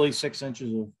ideally 6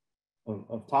 inches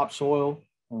of topsoil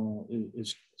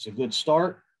is a good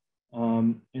start.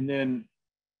 And then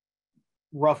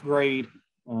rough grade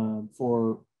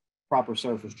for proper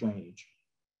surface drainage.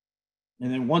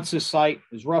 And then once this site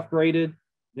is rough graded,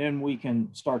 then we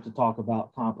can start to talk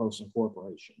about compost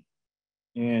incorporation.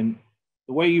 And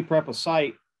the way you prep a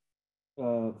site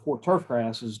for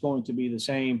turfgrass is going to be the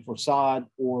same for sod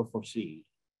or for seed.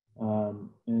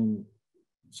 And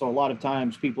so a lot of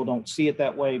times people don't see it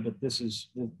that way, but this is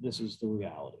the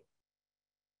reality.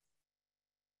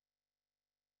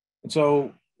 And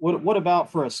so what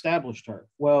about for established turf?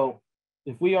 Well,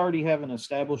 if we already have an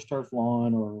established turf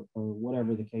lawn or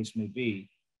whatever the case may be,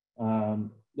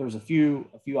 there's a few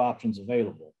options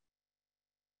available.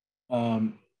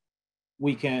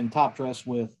 We can top dress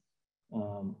with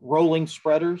rolling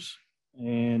spreaders,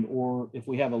 or if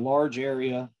we have a large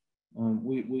area,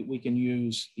 we can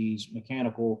use these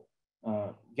mechanical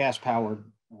gas powered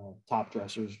top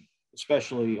dressers,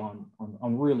 especially on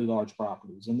really large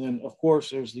properties. And then of course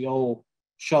there's the old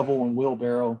shovel and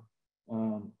wheelbarrow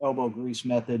elbow grease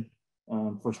method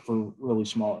for really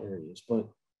small areas. But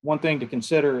one thing to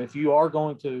consider, if you are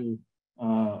going to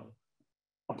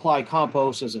apply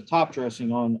compost as a top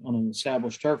dressing on an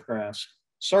established turfgrass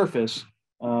surface,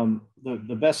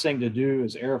 the best thing to do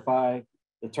is aerify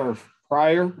the turf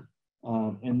prior,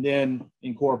 and then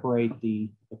incorporate the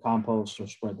compost or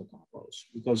spread the compost,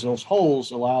 because those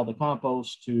holes allow the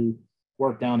compost to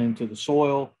work down into the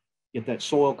soil, get that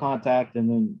soil contact, and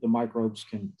then the microbes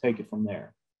can take it from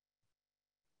there.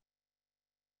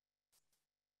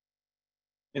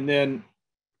 And then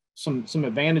some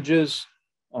advantages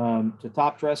to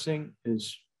top dressing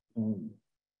is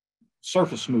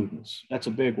surface smoothness. That's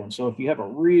a big one. So if you have a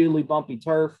really bumpy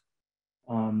turf,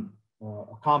 a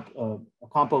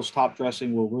compost top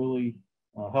dressing will really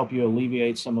help you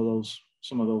alleviate some of those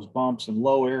bumps and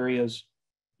low areas.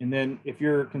 And then if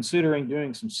you're considering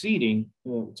doing some seeding,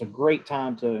 it's a great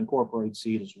time to incorporate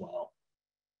seed as well.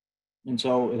 And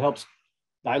so it helps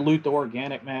dilute the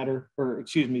organic matter, or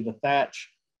excuse me, the thatch.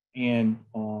 And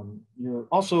you're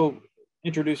also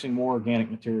introducing more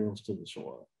organic materials to the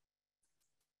soil.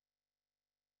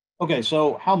 Okay,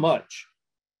 so how much?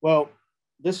 Well,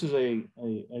 this is a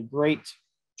great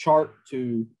chart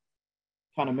to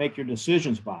kind of make your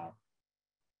decisions by.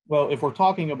 Well, if we're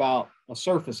talking about a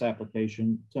surface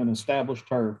application to an established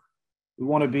turf, we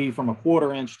want to be from a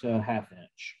 1/4 inch to a 1/2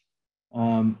 inch.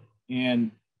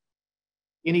 And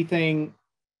anything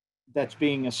that's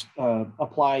being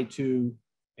applied to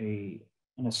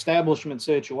an establishment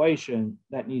situation,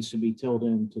 that needs to be tilled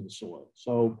into the soil.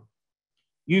 So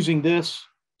using this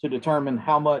to determine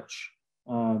how much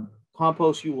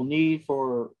compost you will need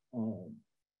for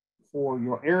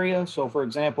your area. So for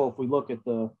example, if we look at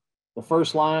the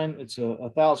first line, it's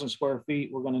 1,000 square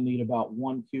feet. We're going to need about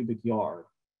 1 cubic yard,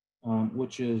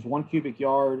 which is 1 cubic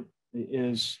yard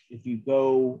is, if you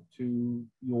go to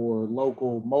your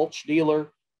local mulch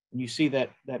dealer and you see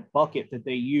that bucket that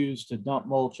they use to dump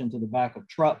mulch into the back of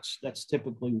trucks, that's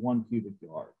typically 1 cubic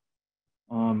yard.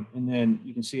 And then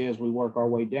you can see as we work our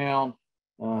way down,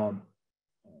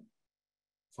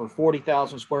 for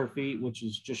 40,000 square feet, which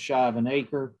is just shy of an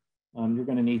acre, you're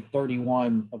going to need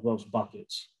 31 of those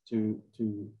buckets to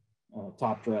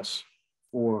top dress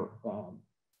for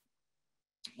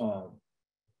a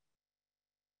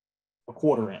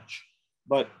 1/4 inch.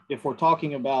 But if we're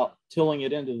talking about tilling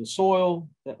it into the soil,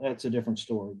 that's a different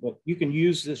story. But you can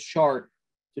use this chart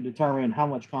to determine how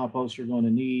much compost you're going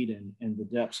to need and the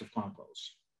depths of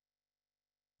compost.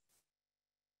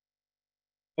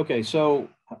 Okay, so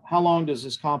how long does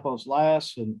this compost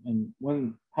last, and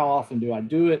how often do I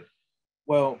do it?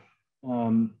 Well,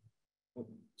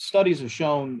 studies have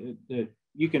shown that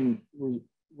you can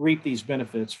reap these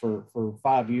benefits for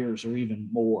 5 years or even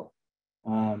more.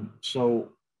 So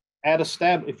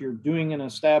if you're doing an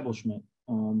establishment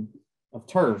of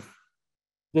turf,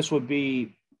 this would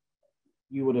be,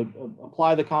 you would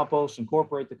apply the compost,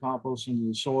 incorporate the compost into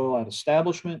the soil at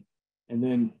establishment, and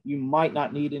then you might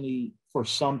not need any for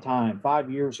some time,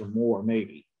 5 years or more,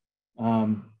 maybe.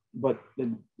 But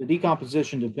the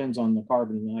decomposition depends on the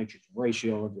carbon and nitrogen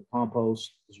ratio of the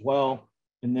compost as well.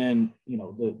 And then,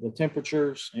 the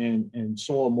temperatures and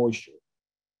soil moisture.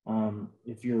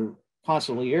 If you're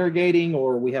constantly irrigating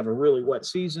or we have a really wet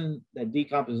season, that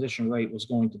decomposition rate was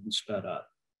going to be sped up.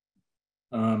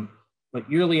 But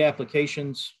yearly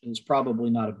applications is probably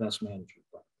not a best management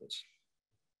practice.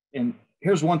 And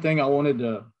here's one thing I wanted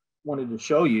to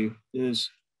show you is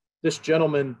this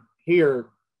gentleman here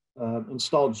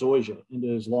installed zoysia into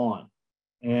his lawn,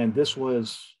 and this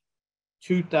was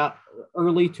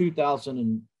early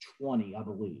 2020, I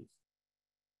believe.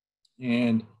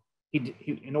 And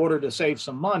he in order to save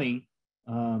some money,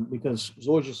 because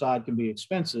zoysia can be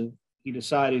expensive, he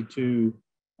decided to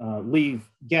leave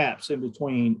gaps in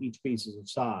between each pieces of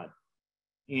sod.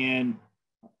 And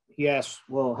he asked,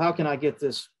 well, how can I get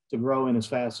this to grow in as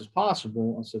fast as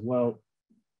possible? I said, well,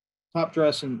 top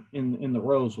dress in the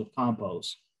rows with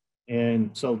compost.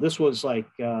 And so this was like,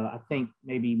 I think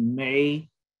maybe May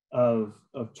of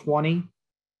 20.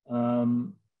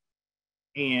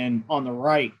 And on the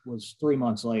right was 3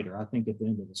 months later, I think at the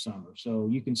end of the summer. So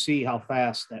you can see how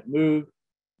fast that moved.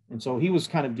 And so he was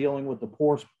kind of dealing with the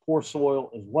poor soil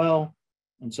as well.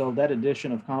 And so that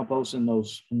addition of compost in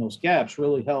those gaps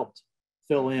really helped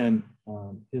fill in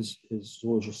his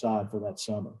zoysia sod for that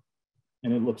summer.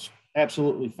 And it looks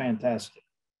absolutely fantastic.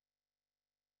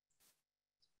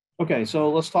 Okay, so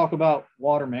let's talk about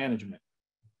water management.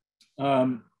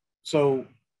 So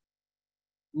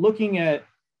looking at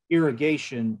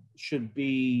irrigation should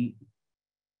be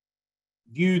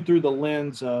viewed through the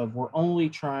lens of we're only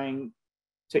trying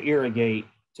to irrigate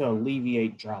to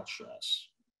alleviate drought stress.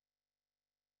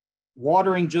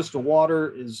 Watering just to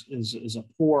water is a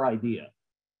poor idea.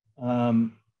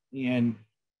 And in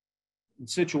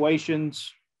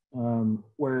situations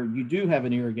where you do have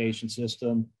an irrigation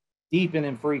system, deep and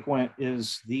infrequent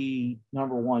is the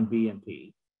 #1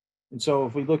 BMP. And so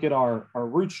if we look at our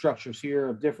root structures here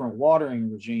of different watering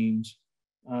regimes,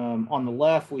 on the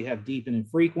left, we have deep and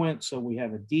infrequent. So we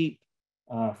have a deep,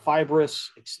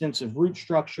 fibrous, extensive root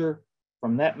structure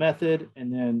from that method.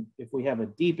 And then if we have a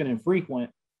deep and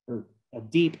infrequent, or a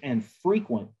deep and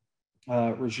frequent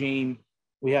regime,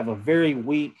 we have a very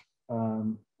weak,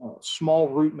 small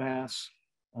root mass.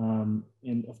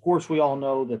 And of course, we all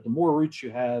know that the more roots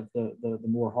you have, the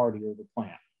more hardier the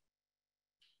plant.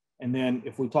 And then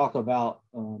if we talk about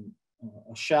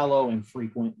a shallow and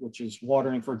frequent, which is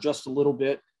watering for just a little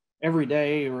bit every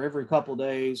day or every couple of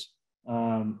days,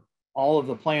 all of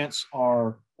the plants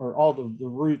are, or all the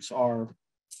roots are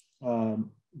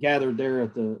gathered there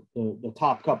at the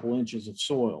top couple inches of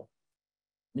soil.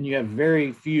 And you have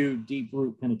very few deep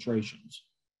root penetrations.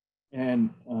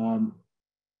 And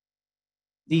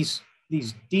these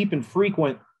deep and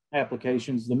frequent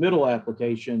applications, the middle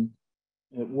application,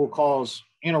 it will cause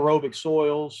anaerobic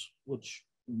soils, which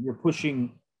you're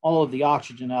pushing all of the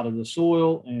oxygen out of the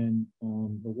soil, and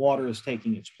the water is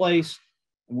taking its place.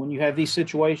 And when you have these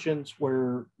situations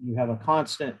where you have a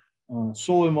constant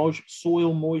soil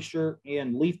moisture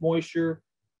and leaf moisture,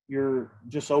 you're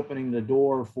just opening the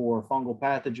door for fungal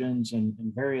pathogens and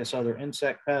various other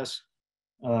insect pests.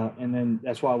 And then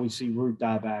that's why we see root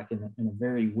dieback in a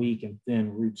very weak and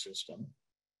thin root system.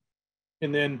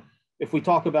 And then if we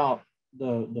talk about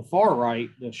the far right,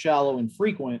 the shallow and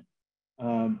frequent,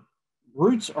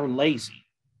 roots are lazy.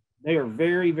 They are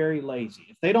very, very lazy.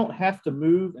 If they don't have to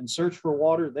move and search for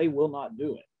water, they will not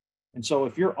do it. And so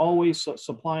if you're always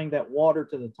supplying that water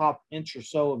to the top inch or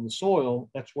so of the soil,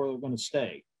 that's where they're going to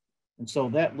stay. And so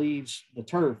that leaves the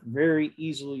turf very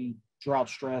easily drought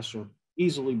stress, or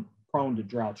easily prone to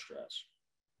drought stress.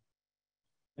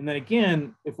 And then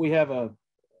again, if we have a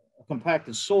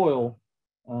compacted soil,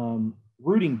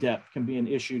 rooting depth can be an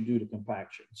issue due to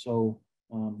compaction. So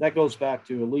that goes back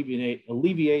to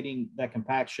alleviating that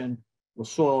compaction with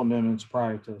soil amendments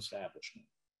prior to establishment.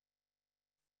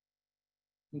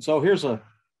 And so here's a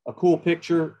cool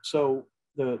picture. So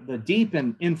the deep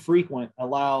and infrequent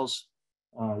allows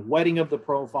wetting of the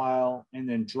profile and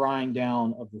then drying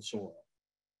down of the soil.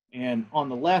 And on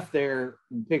the left there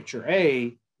in picture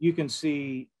A, you can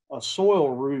see a soil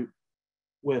root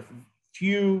with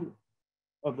few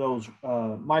of those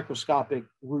microscopic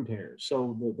root hairs.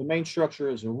 So the main structure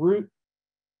is a root,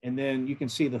 and then you can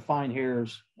see the fine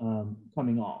hairs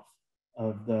coming off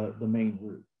of the main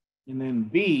root. And then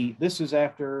B, this is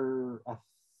after, I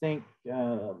think,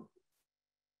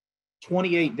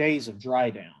 28 days of dry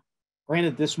down.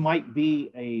 Granted, this might be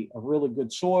a really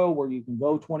good soil where you can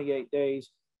go 28 days,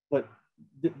 but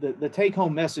the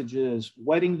take-home message is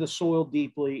wetting the soil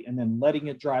deeply and then letting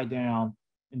it dry down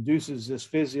induces this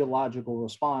physiological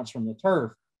response from the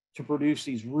turf to produce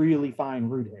these really fine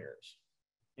root hairs.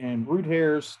 And root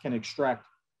hairs can extract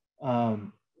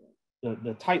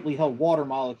the tightly held water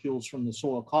molecules from the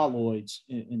soil colloids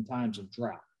in times of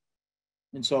drought.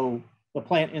 And so the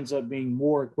plant ends up being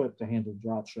more equipped to handle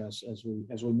drought stress as we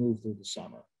move through the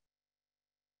summer.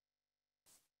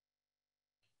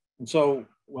 And so,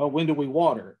 well, when do we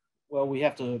water? Well, we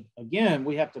have to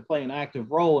play an active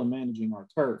role in managing our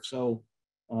turf. So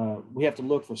we have to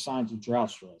look for signs of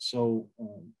drought stress. So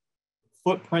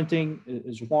footprinting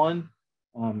is one,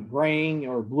 graying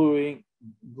or bluing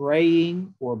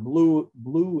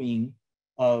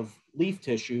of leaf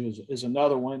tissue is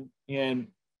another one. And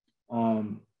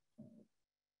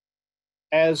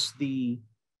as the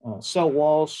cell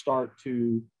walls start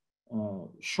to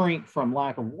shrink from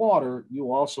lack of water,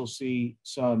 you also see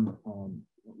some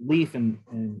leaf and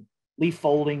leaf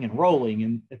folding and rolling.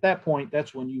 And at that point,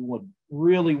 that's when you would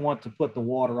really want to put the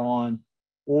water on,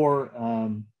 or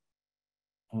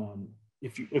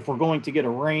if we're going to get a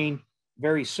rain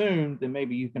very soon, then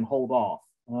maybe you can hold off.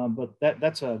 But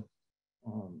that's going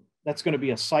to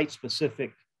be a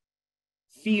site-specific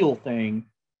feel thing,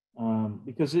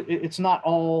 because it's not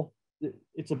all.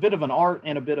 It's a bit of an art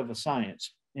and a bit of a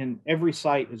science, and every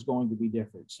site is going to be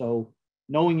different. So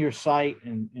knowing your site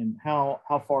and how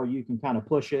far you can kind of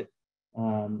push it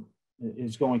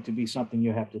is going to be something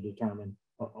you have to determine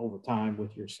over time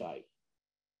with your site.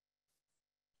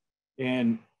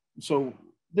 And so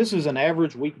this is an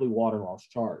average weekly water loss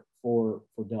chart for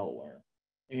Delaware.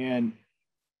 And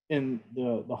in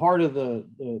the heart of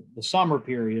the summer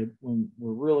period, when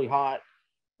we're really hot,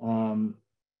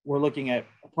 we're looking at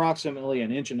approximately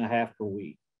 1.5 inches per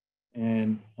week.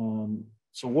 And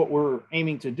so what we're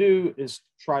aiming to do is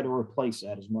try to replace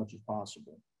that as much as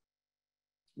possible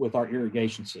with our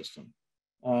irrigation system.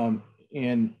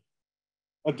 And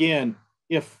again,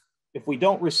 if we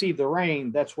don't receive the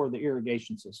rain, that's where the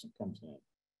irrigation system comes in.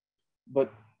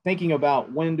 But thinking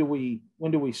about when do we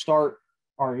start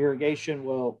our irrigation?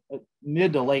 Well,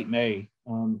 mid to late May.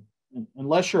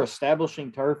 Unless you're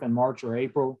establishing turf in March or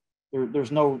April,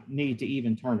 there's no need to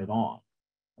even turn it on,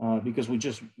 because we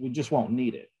just won't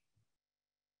need it.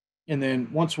 And then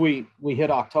once we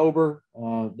hit October,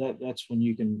 that's when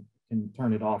you can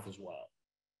turn it off as well.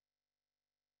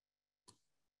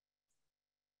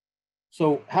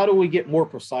 So how do we get more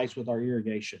precise with our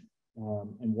irrigation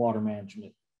and water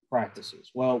management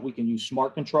practices? Well, we can use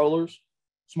smart controllers.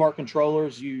 Smart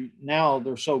controllers,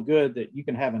 they're so good that you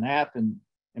can have an app and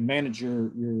manage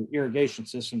your irrigation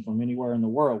system from anywhere in the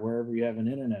world, wherever you have an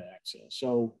internet access.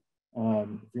 So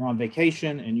if you're on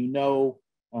vacation and you know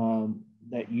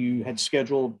that you had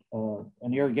scheduled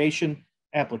an irrigation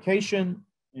application,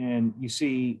 and you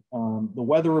see the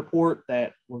weather report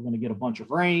that we're going to get a bunch of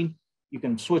rain, you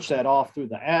can switch that off through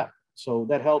the app. So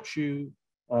that helps you,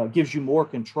 gives you more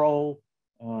control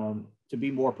to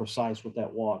be more precise with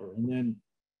that water. And then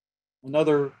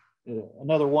another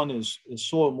one is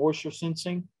soil moisture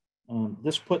sensing.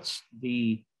 This puts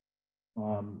the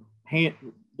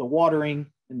watering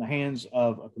in the hands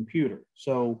of a computer.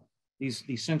 So these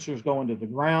sensors go into the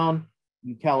ground.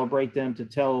 You calibrate them to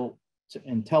tell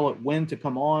it when to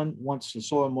come on once the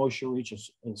soil moisture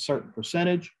reaches a certain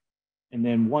percentage. And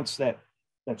then once that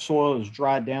soil is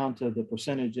dried down to the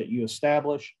percentage that you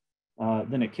establish,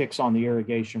 then it kicks on the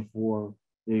irrigation for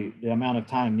the amount of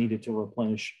time needed to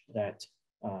replenish that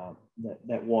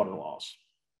water loss.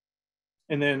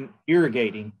 And then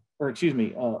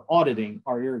auditing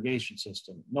our irrigation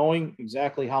system, knowing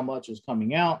exactly how much is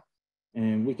coming out.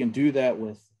 And we can do that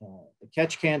with the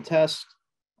catch can test.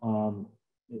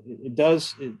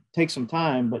 It takes some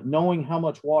time, but knowing how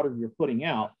much water you're putting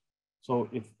out. So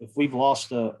if we've lost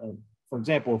for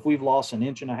example, if we've lost 1.5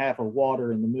 inches of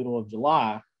water in the middle of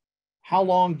July, how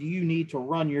long do you need to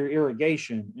run your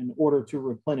irrigation in order to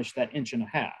replenish that 1.5 inches?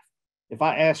 If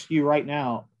I ask you right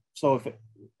now,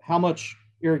 how much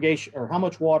irrigation or how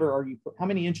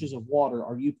many inches of water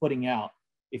are you putting out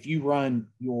if you run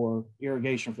your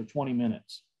irrigation for 20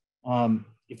 minutes?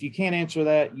 If you can't answer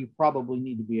that, you probably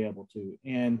need to be able to.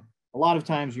 And a lot of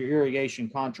times your irrigation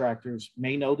contractors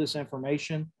may know this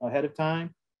information ahead of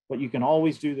time, but you can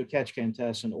always do the catch can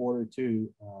test in order to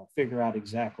figure out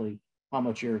exactly how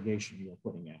much irrigation you're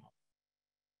putting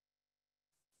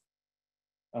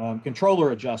out.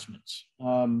 Controller adjustments.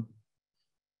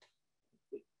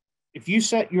 If you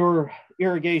set your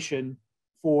irrigation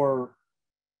for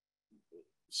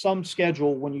some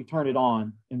schedule when you turn it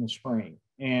on in the spring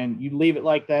and you leave it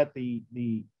like that the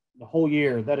whole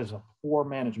year, that is a poor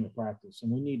management practice,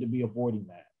 and we need to be avoiding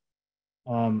that.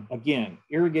 Again,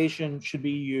 irrigation should be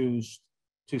used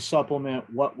to supplement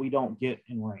what we don't get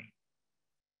in rain.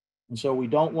 And so we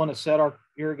don't want to set our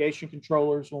irrigation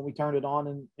controllers when we turn it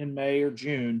on in May or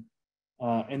June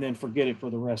and then forget it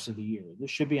for the rest of the year. This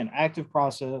should be an active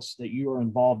process that you are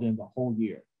involved in the whole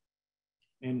year.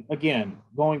 And again,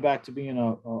 going back to being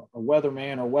a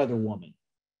weatherman or weatherwoman,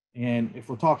 and if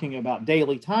we're talking about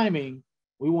daily timing,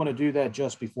 we want to do that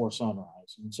just before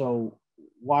sunrise. And so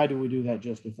why do we do that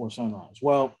just before sunrise?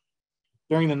 Well,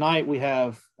 during the night, we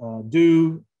have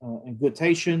dew and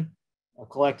vegetation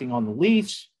collecting on the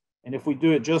leaves. And if we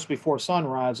do it just before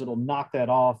sunrise, it'll knock that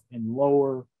off and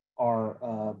lower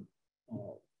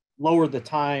the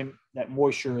time that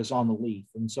moisture is on the leaf.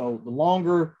 And so the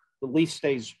longer the leaf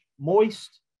stays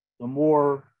moist, the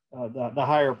more the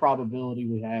higher probability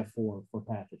we have for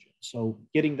pathogens. So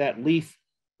getting that leaf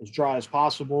as dry as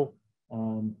possible,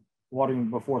 watering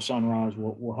before sunrise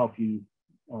will help you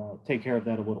take care of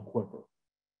that a little quicker.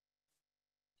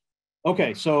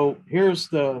 Okay, so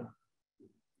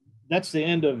that's the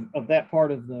end of that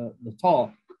part of the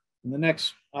talk. In the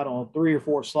next, I don't know, 3 or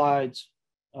 4 slides,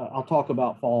 I'll talk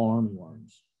about fall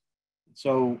armyworms.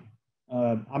 So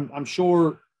I'm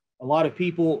sure a lot of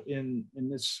people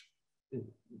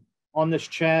on this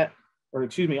chat, or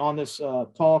excuse me, on this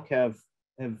talk have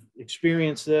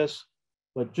experienced this,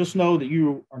 but just know that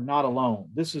you are not alone.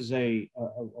 This is a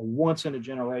once in a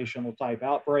generational type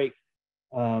outbreak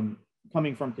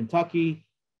coming from Kentucky.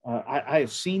 I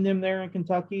have seen them there in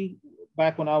Kentucky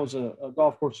back when I was a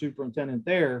golf course superintendent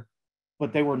there,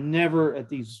 but they were never at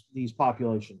these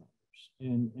population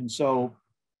numbers. And so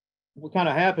what kind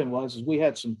of happened was we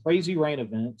had some crazy rain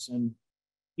events, and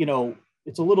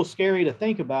it's a little scary to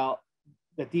think about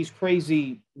that these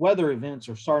crazy weather events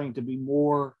are starting to be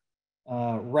more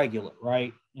regular,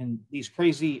 right? And these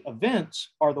crazy events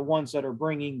are the ones that are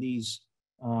bringing these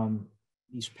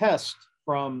pests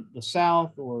from the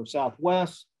south or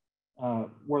southwest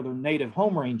where their native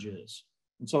home range is.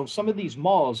 And so some of these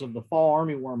moths of the fall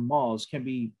armyworm moths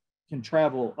can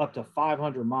travel up to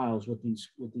 500 miles with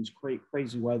these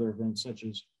crazy weather events, such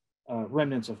as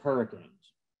remnants of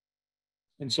hurricanes.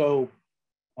 And so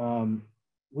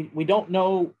we don't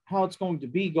know how it's going to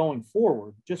be going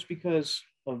forward, just because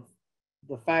of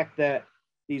the fact that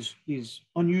these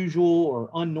unusual or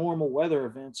unnormal weather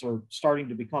events are starting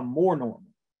to become more normal.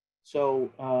 So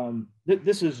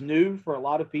this is new for a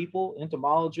lot of people,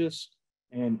 entomologists,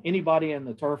 and anybody in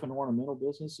the turf and ornamental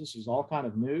business. This is all kind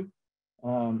of new.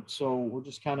 So we're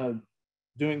just kind of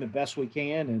doing the best we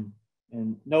can,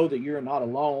 and know that you're not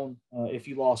alone if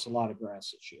you lost a lot of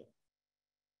grass this year.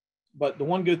 But the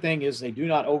one good thing is they do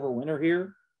not overwinter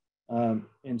here.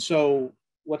 And so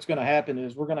what's going to happen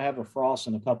is we're going to have a frost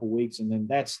in a couple of weeks, and then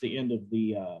that's the end of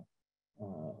the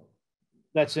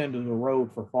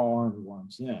road for fall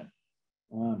armyworms. Then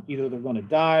either they're going to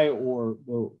die or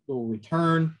they'll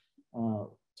return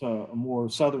to a more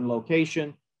southern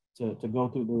location to go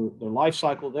through their life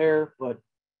cycle there. But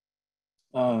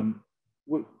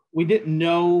we didn't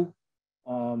know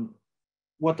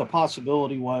what the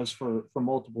possibility was for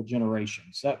multiple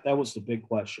generations. That was the big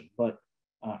question. But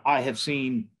I have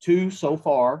seen 2 so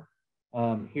far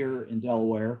here in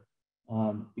Delaware,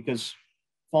 because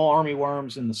fall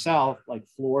armyworms in the south, like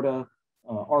Florida,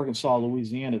 Arkansas,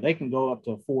 Louisiana, they can go up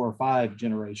to 4 or 5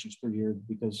 generations per year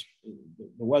because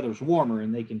the weather's warmer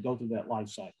and they can go through that life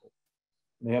cycle.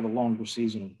 They have a longer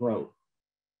season of growth.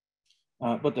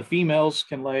 But the females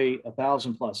can lay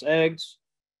 1,000+ eggs,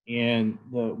 and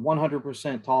the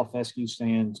 100% tall fescue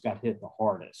stands got hit the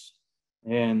hardest.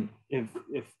 And if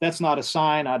that's not a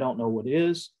sign, I don't know what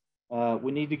is.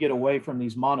 We need to get away from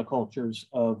these monocultures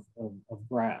of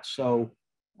grass. So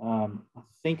I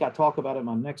think I talk about it in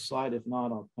my next slide. If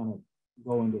not, I'll kind of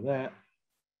go into that.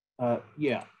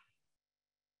 Yeah.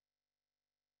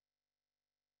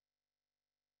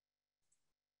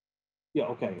 Yeah,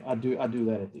 okay, I do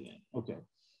that at the end. Okay.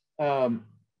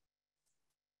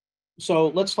 So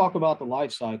let's talk about the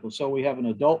life cycle. So we have an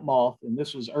adult moth, and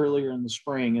this was earlier in the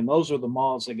spring, and those are the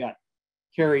moths that got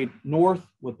carried north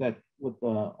with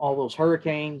all those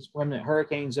remnant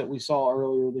hurricanes that we saw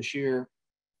earlier this year.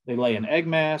 They lay an egg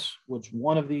mass, which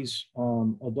one of these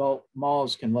adult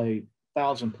moths can lay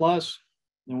 1,000+.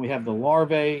 Then we have the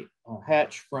larvae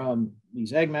hatch from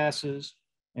these egg masses.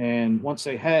 And once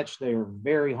they hatch, they are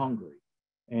very hungry.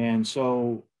 And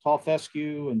so tall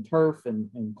fescue and turf and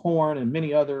corn and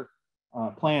many other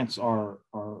plants are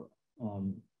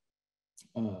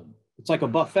it's like a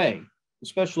buffet,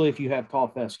 especially if you have tall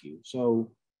fescue.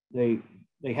 So they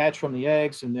hatch from the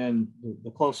eggs, and then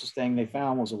the closest thing they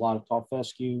found was a lot of tall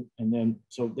fescue. And then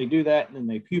so they do that, and then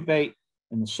they pupate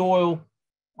in the soil.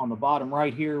 On the bottom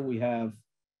right here, we have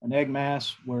an egg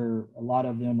mass where a lot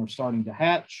of them are starting to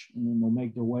hatch, and then they'll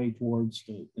make their way towards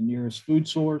the nearest food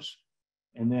source.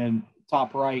 And then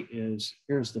top right is,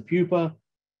 here's the pupa,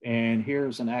 and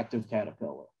here's an active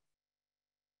caterpillar.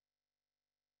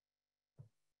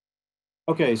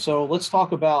 Okay, so let's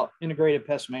talk about integrated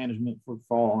pest management for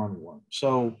fall armyworm.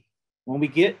 So when we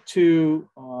get to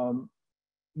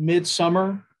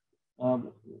midsummer,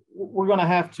 we're going to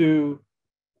have to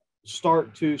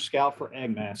start to scout for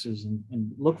egg masses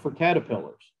and look for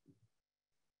caterpillars.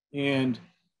 And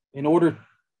in order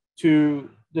to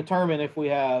determine if we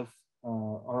have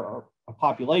our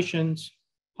populations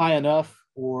high enough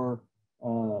or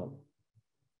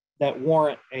that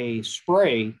warrant a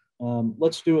spray,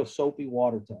 let's do a soapy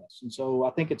water test. And so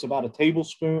I think it's about a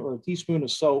tablespoon or a teaspoon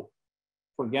of soap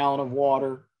per gallon of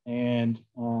water, and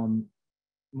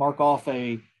mark off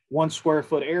a 1 square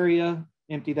foot area,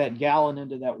 empty that gallon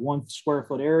into that 1 square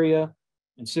foot area,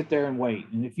 and sit there and wait.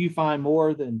 And if you find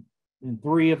more than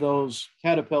 3 of those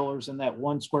caterpillars in that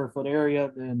 1 square foot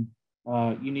area, then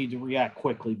you need to react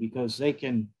quickly, because they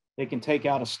can take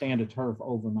out a stand of turf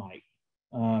overnight,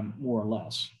 more or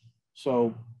less.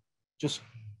 So just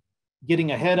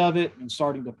getting ahead of it and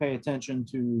starting to pay attention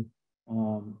to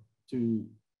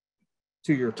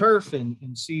your turf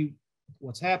and see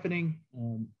what's happening,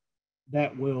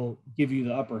 that will give you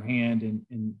the upper hand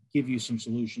and give you some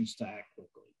solutions to act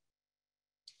quickly.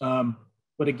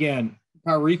 But again,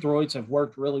 pyrethroids have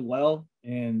worked really well,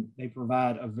 and they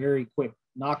provide a very quick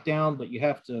knockdown, but you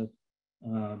have to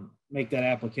make that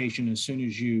application as soon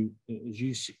as you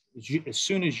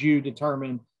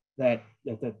determine that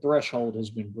the threshold has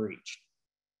been breached.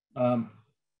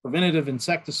 Preventative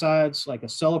insecticides like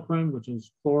acelepryn, which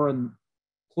is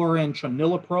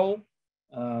chlorantraniliprole,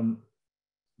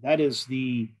 that is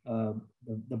the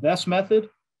best method.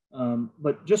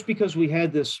 But just because we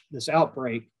had this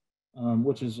outbreak,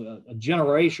 which is a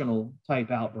generational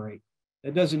type outbreak,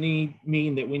 that doesn't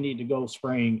mean that we need to go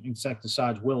spraying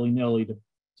insecticides willy-nilly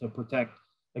to protect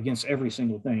against every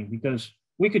single thing, because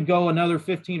we could go another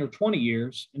 15 or 20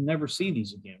 years and never see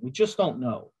these again. We just don't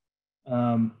know.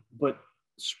 But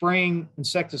spraying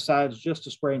insecticides just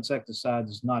to spray insecticides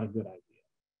is not a good idea.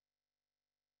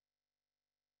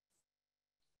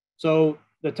 So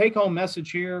the take-home message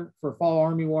here for fall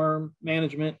armyworm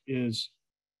management is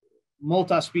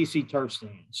multi-species turf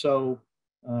stand. So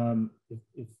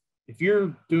if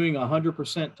you're doing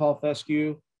 100% tall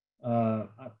fescue, I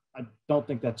don't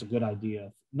think that's a good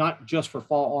idea, not just for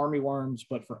fall armyworms,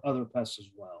 but for other pests as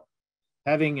well.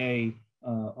 Having a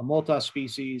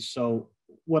multi-species, so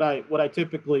what I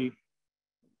typically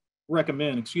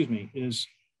recommend, is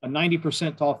a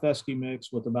 90% tall fescue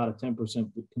mix with about a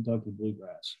 10% Kentucky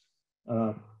bluegrass.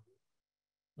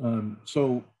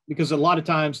 So because a lot of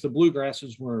times the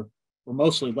bluegrasses were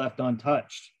mostly left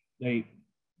untouched. The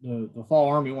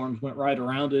fall armyworms went right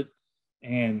around it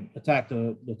and attacked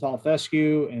the tall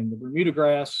fescue and the Bermuda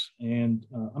grass. And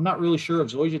I'm not really sure of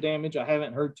zoysia damage. I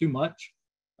haven't heard too much.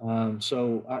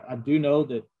 So I do know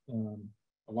that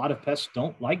a lot of pests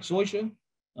don't like zoysia,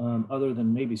 other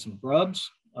than maybe some grubs.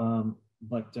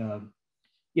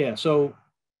 Yeah, so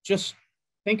just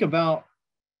think about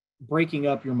breaking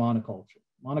up your monoculture.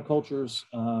 Monocultures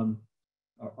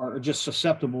are just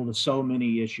susceptible to so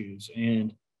many issues,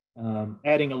 and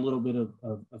adding a little bit of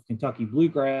Kentucky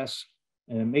bluegrass,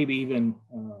 and maybe even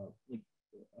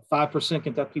 5%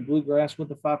 Kentucky bluegrass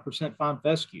with a 5% fine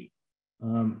fescue.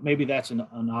 Maybe that's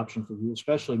an option for you,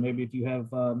 especially maybe if you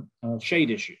have shade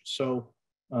issues. So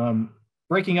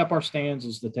breaking up our stands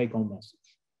is the take-home message.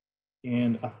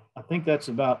 And I think that's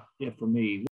about it for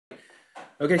me.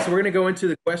 Okay, so we're going to go into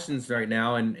the questions right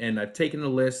now, and I've taken the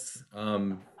list.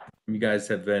 You guys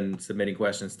have been submitting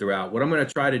questions throughout. What I'm going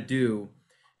to try to do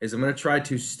is I'm going to try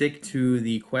to stick to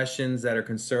the questions that are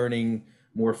concerning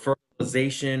more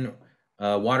fertilization,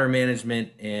 water management,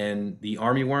 and the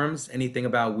armyworms. Anything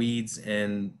about weeds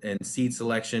and seed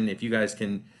selection, if you guys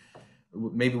can,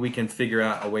 maybe we can figure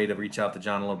out a way to reach out to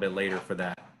John a little bit later for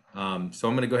that. So I'm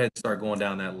going to go ahead and start going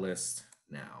down that list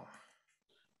now.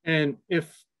 And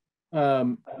if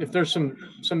there's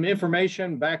some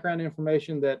information, background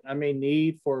information that I may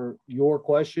need for your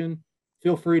question,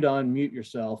 feel free to unmute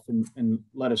yourself and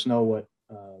let us know what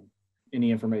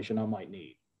any information I might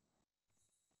need.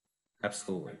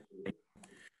 Absolutely.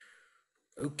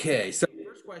 Okay, so the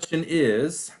first question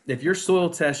is, if your soil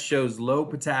test shows low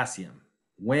potassium,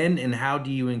 when and how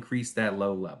do you increase that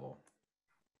low level?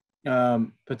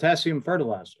 Potassium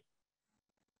fertilizer.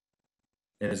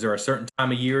 And is there a certain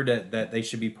time of year that they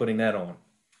should be putting that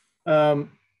on?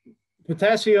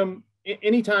 Potassium,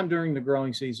 anytime during the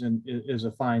growing season is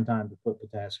a fine time to put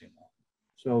potassium on.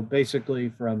 So basically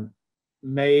from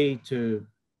May to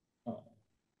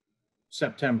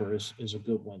September is a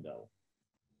good window.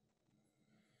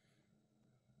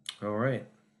 All right.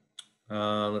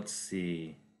 Let's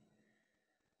see.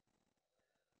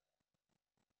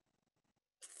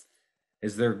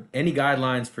 Is there any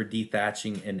guidelines for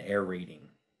dethatching and aerating?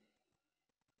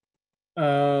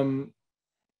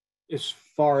 As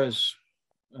far as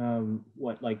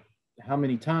what, like how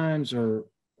many times, or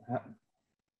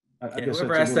I guess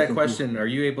whoever asked that question, are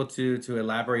you able to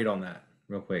elaborate on that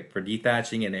real quick for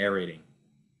dethatching and aerating?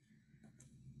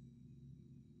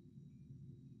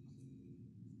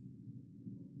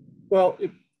 Well,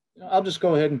 I'll just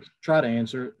go ahead and try to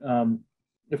answer.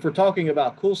 If we're talking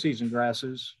about cool season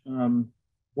grasses,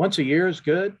 once a year is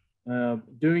good.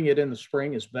 Doing it in the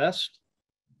spring is best.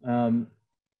 And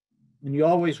you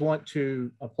always want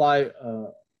to apply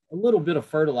a little bit of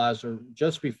fertilizer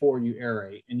just before you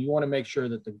aerate, and you want to make sure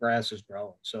that the grass is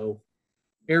growing. So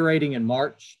aerating in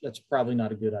March, that's probably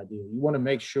not a good idea. You want to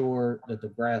make sure that the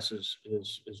grass is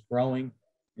growing,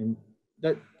 and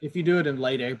that if you do it in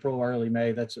late April, early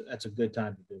May, that's a good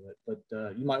time to do it. But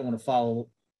you might want to follow,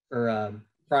 or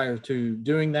prior to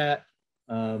doing that,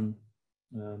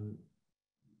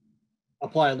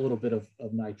 apply a little bit of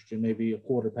nitrogen, maybe a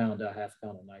quarter pound to a half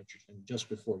pound of nitrogen just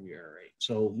before you aerate,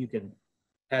 so you can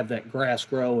have that grass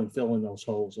grow and fill in those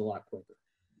holes a lot quicker.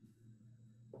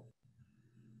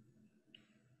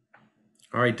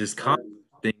 All right, does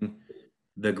composting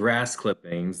the grass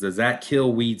clippings, does that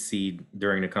kill weed seed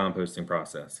during the composting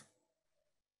process?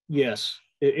 Yes.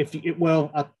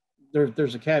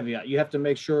 There's a caveat. You have to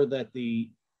make sure that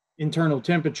the internal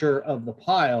temperature of the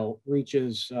pile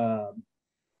reaches,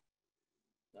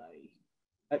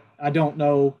 I don't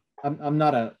know. I'm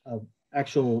not a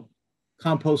actual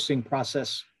composting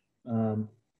process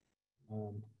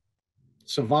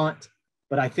savant,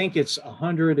 but I think it's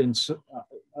 100 and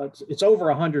it's over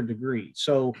 100 degrees.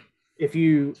 So if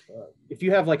you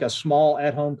have like a small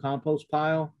at-home compost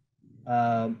pile,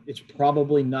 it's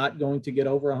probably not going to get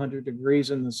over 100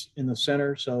 degrees in the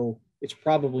center. So it's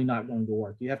probably not going to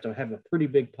work. You have to have a pretty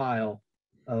big pile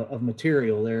of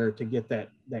material there to get that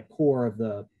core of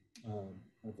the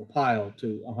pile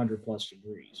to 100 plus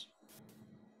degrees.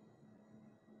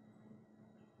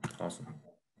 Awesome.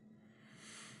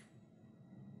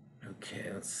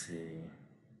 Okay, let's see.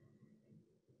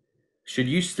 Should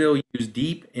you still use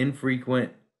deep,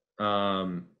 infrequent,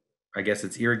 I guess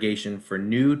it's irrigation for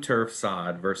new turf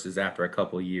sod versus after a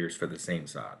couple of years for the same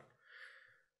sod?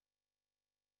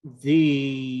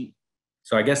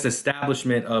 So I guess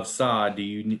establishment of sod,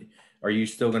 are you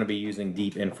still going to be using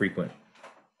deep, infrequent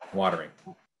watering?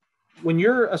 When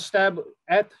you're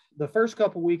at the first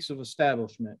couple weeks of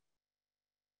establishment,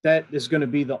 that is going to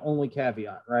be the only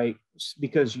caveat, right?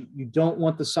 Because you don't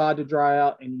want the sod to dry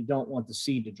out and you don't want the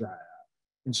seed to dry out.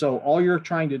 And so all you're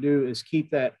trying to do is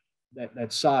keep that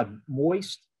sod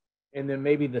moist, and then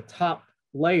maybe the top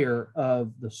layer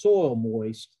of the soil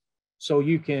moist, so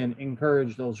you can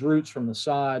encourage those roots from the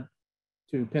sod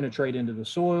to penetrate into the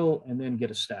soil and then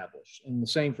get established. And the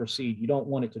same for seed. You don't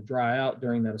want it to dry out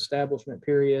during that establishment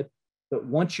period. But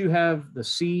once you have the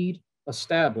seed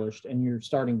established and you're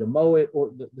starting to mow it,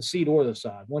 or the seed or the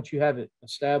sod, once you have it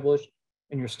established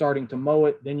and you're starting to mow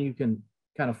it, then you can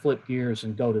kind of flip gears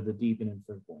and go to the deep and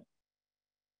infrequent.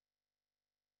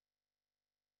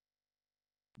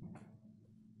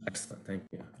 Excellent, thank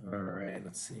you. All right,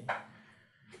 let's see.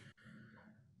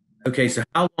 Okay, so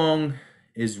how long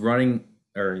is running,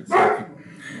 or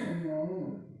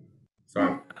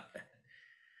sorry,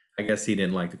 I guess he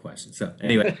didn't like the question. So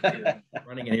anyway,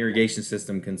 running an irrigation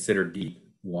system considered deep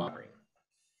watering?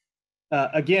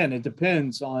 Again, it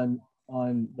depends on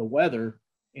the weather,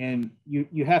 and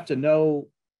you have to know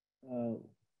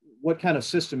what kind of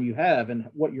system you have and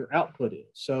what your output is.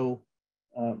 So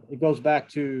it goes back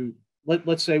to,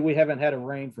 let's say we haven't had a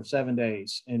rain for 7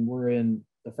 days and we're in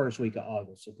the first week of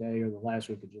August, okay, or the last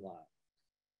week of July.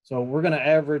 So we're going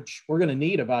to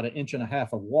need about 1.5 inches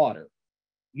of water.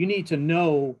 You need to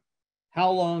know how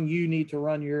long you need to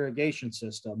run your irrigation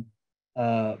system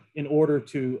in order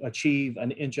to achieve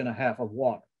 1.5 inches of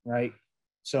water, right?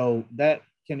 So that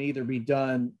can either be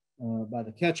done by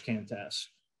the catch can test,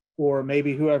 or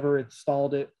maybe whoever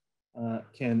installed it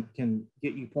can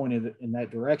get you pointed in that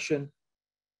direction.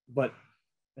 But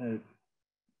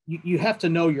you have to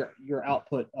know your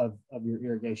output of your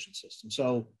irrigation system.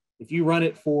 So if you run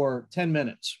it for 10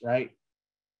 minutes, right?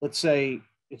 Let's say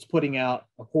it's putting out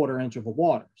a 1/4 inch of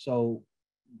water. So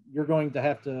you're going to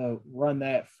have to run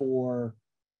that for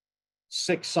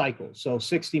 6 cycles. So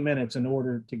 60 minutes in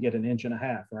order to get 1.5 inches,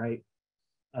 right?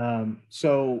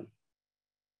 So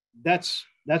that's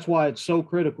why it's so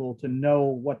critical to know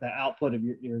what the output of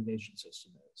your irrigation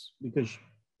system is, because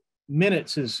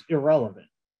minutes is irrelevant.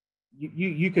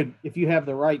 You could, if you have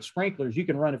the right sprinklers, you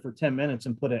can run it for 10 minutes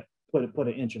and put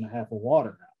 1.5 inches of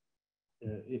water out.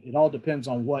 It all depends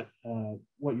on what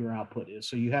your output is.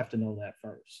 So you have to know that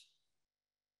first.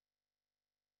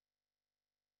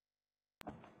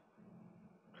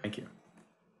 Thank you.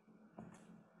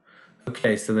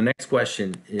 Okay, so the next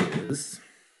question is,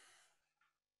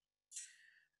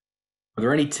 are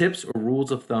there any tips or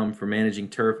rules of thumb for managing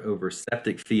turf over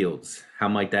septic fields? How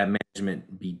might that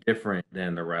management be different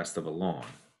than the rest of a lawn?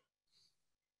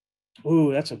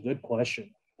 Ooh, that's a good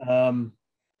question. From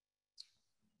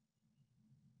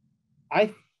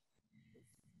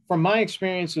my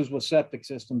experiences with septic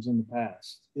systems in the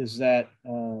past, is that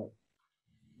the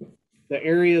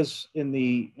areas in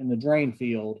the drain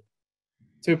field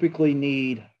typically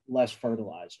need less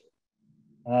fertilizer.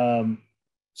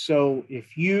 So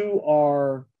if you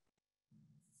are,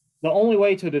 the only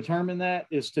way to determine that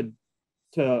is to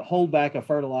hold back a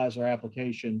fertilizer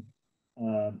application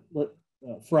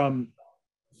from,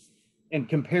 and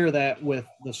compare that with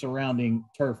the surrounding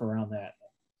turf around that.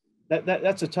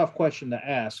 That's a tough question to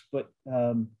ask, but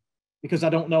because I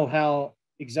don't know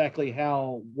exactly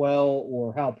how well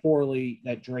or how poorly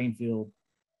that drain field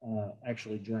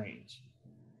actually drains.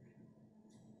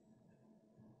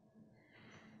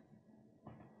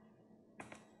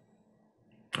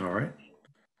 All right.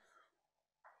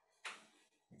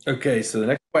 Okay, so the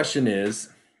next question is,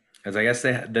 as I guess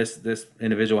this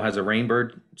individual has a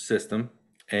rainbird system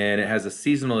and it has a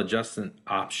seasonal adjustment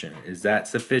option. Is that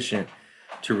sufficient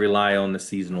to rely on the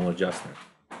seasonal adjustment?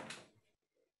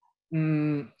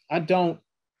 I don't.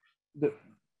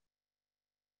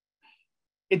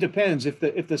 It depends. If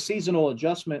the seasonal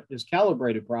adjustment is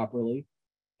calibrated properly,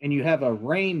 and you have a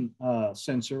rain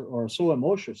sensor or a soil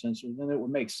moisture sensor, then it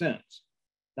would make sense.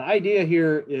 The idea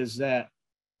here is that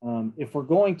if we're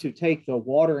going to take the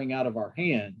watering out of our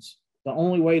hands, the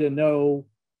only way to know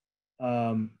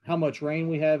how much rain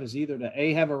we have is either to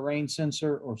have a rain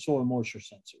sensor or soil moisture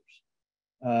sensors.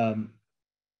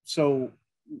 So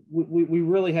we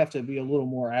really have to be a little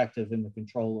more active in the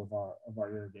control of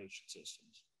our irrigation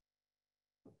systems.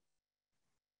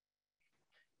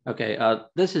 Okay,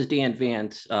 this is Dan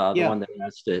Vance, the Yeah. one that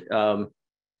asked it.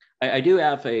 I do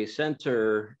have a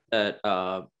sensor that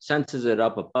senses it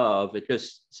up above. It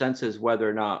just senses whether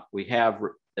or not we have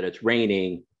that it's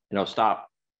raining, and it'll stop,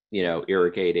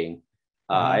 irrigating.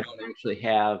 I don't actually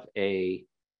have a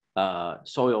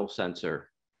soil sensor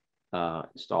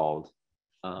installed.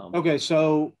 Okay,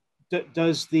 so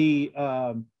does the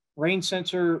rain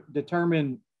sensor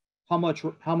determine how much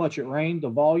it rained, the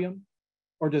volume,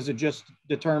 or does it just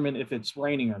determine if it's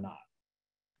raining or not?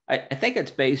 I think it's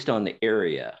based on the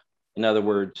area. In other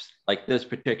words, like this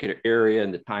particular area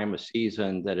and the time of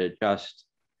season, that it just,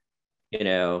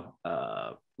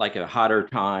 like at hotter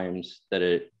times, that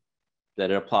it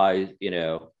applies,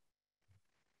 that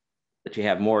you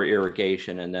have more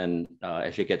irrigation, and then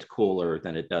as it gets cooler,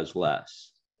 then it does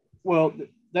less. Well,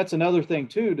 that's another thing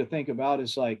too to think about,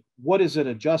 is like, what is it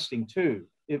adjusting to?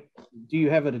 Do you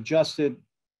have it adjusted?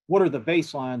 What are the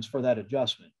baselines for that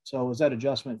adjustment? So is that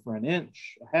adjustment for 1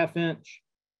 inch, a 1/2 inch?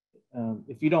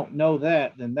 If you don't know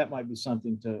that, then that might be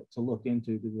something to look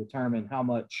into to determine how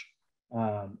much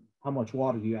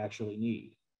water you actually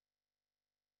need.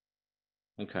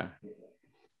 Okay.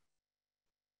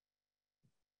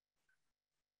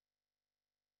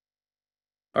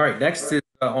 All right, next is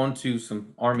on to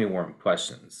some armyworm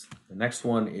questions. The next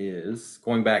one is,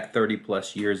 going back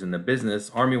 30+ years in the business,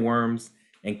 armyworms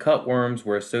and cutworms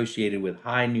were associated with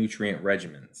high nutrient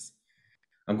regimens.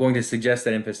 I'm going to suggest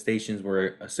that infestations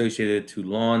were associated to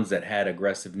lawns that had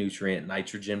aggressive nutrient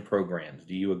nitrogen programs.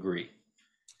 Do you agree?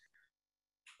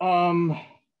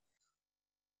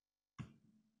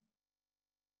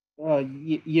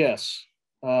 Yes.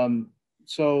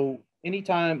 So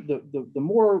anytime the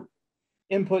more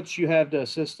inputs you have to a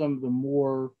system, the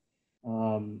more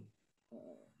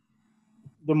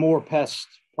pest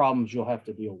problems you'll have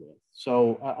to deal with.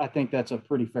 So I think that's a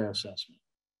pretty fair assessment.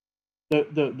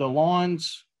 The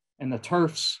lawns and the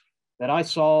turfs that I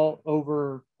saw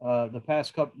over the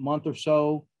past month or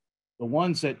so, the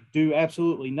ones that do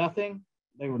absolutely nothing,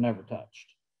 they were never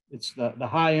touched. It's the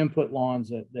high input lawns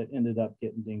that ended up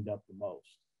getting dinged up the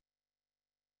most.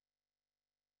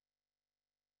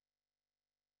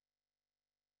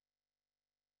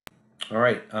 All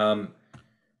right.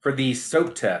 For the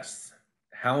soap test,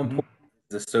 how important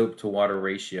is the soap to water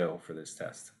ratio for this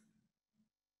test?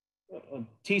 A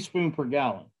teaspoon per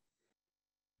gallon.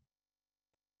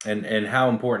 And how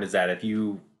important is that? If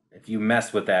you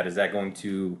mess with that, is that going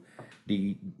to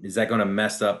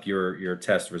mess up your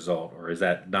test result, or is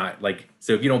that not like,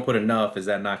 so if you don't put enough, is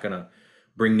that not going to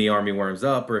bring the armyworms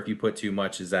up, or if you put too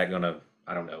much, is that going to,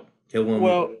 I don't know, kill them?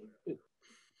 Well,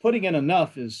 putting in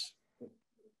enough is,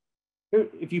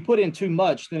 if you put in too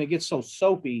much, then it gets so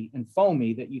soapy and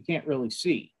foamy that you can't really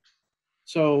see.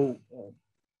 So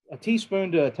a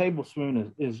teaspoon to a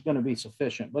tablespoon is going to be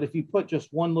sufficient. But if you put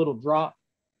just one little drop,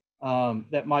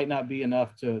 that might not be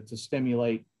enough to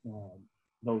stimulate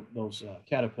those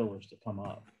caterpillars to come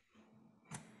up.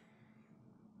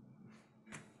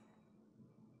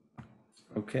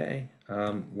 Okay.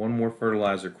 One more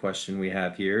fertilizer question we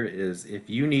have here is, if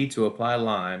you need to apply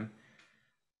lime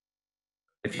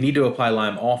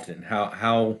often,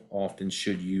 how often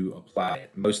should you apply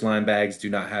it? Most lime bags do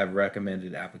not have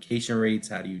recommended application rates.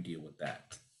 How do you deal with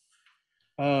that?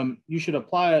 You should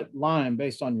apply lime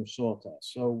based on your soil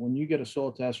test. So when you get a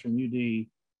soil test from UD,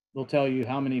 they'll tell you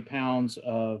how many pounds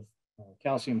of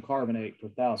calcium carbonate per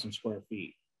 1,000 square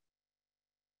feet.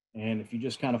 And if you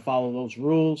just kind of follow those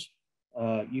rules,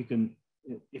 you can,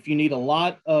 if you need a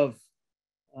lot of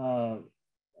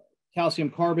calcium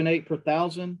carbonate per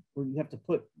 1,000, where you have to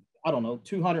put, I don't know,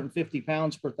 250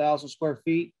 pounds per 1,000 square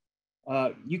feet,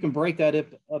 you can break that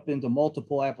up into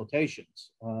multiple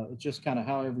applications. It's just kind of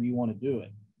however you want to do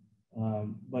it.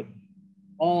 But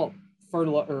all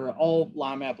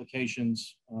lime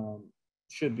applications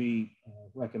should be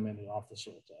recommended off the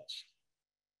soil test.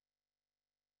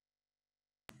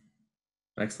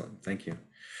 Excellent, thank you.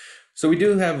 So we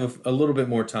do have a little bit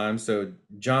more time. So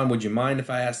John, would you mind if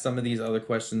I ask some of these other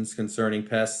questions concerning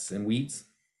pests and weeds?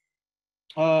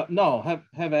 No,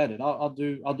 have at it. I'll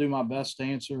do my best to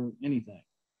answer anything.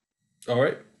 All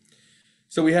right.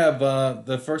 So we have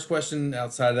the first question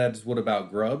outside of that is, what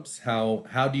about grubs?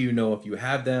 How do you know if you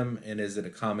have them, and is it a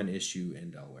common issue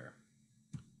in Delaware?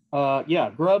 Yeah,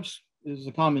 grubs is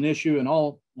a common issue in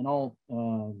all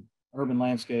urban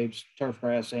landscapes,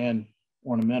 turfgrass and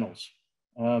ornamentals.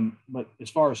 But as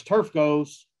far as turf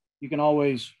goes, you can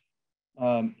always,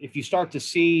 if you start to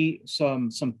see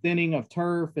some thinning of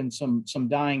turf and some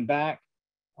dying back,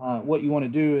 what you want to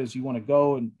do is you want to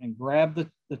go and grab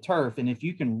the turf, and if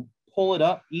you can pull it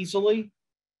up easily,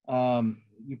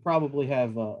 you probably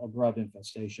have a grub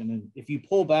infestation. And if you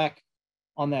pull back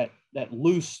on that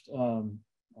loose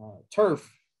turf,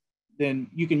 then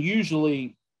you can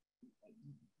usually,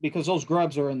 because those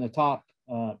grubs are in the top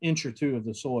inch or two of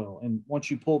the soil, and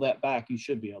once you pull that back, you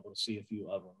should be able to see a few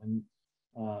of them.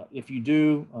 And if you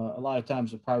do, a lot of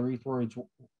times the pyrethroids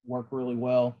work really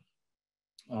well.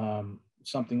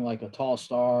 Something like a tall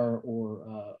star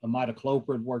or a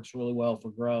midacloprid works really well for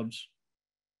grubs.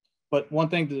 But one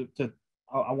thing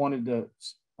I wanted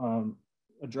to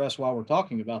address while we're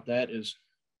talking about that is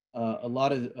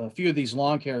a few of these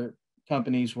lawn care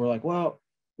companies were like, well,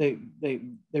 they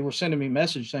were sending me a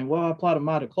message saying, well, I applied a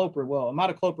midacloprid. Well, a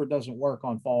midacloprid doesn't work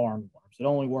on fall armyworms. It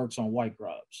only works on white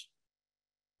grubs.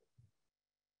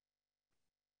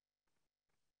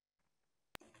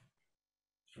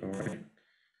 All right.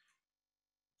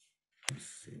 Let's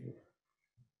see.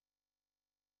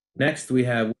 Next, we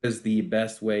have, what is the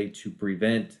best way to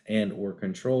prevent and or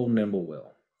control nimblewill?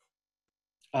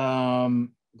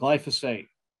 Glyphosate.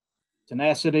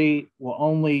 Tenacity will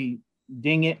only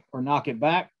ding it or knock it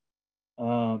back.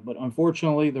 But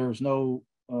unfortunately, there's no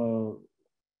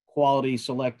quality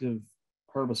selective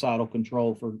herbicidal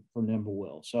control for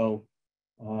nimblewill. So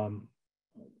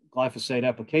glyphosate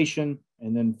application,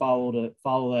 and then follow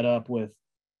that up with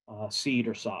seed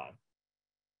or sod.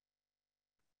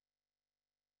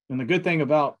 And the good thing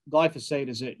about glyphosate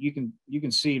is that you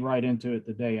can seed right into it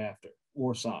the day after,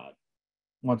 or sod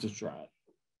once it's dried.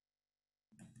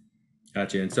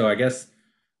 Gotcha. And so I guess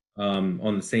on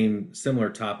the similar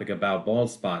topic about bald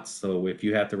spots, so if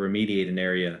you have to remediate an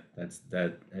area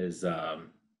that has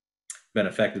been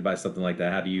affected by something like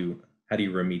that, how do you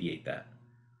remediate that?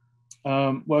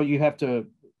 Well, you have to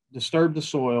disturb the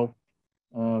soil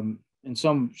in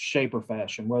some shape or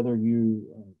fashion, whether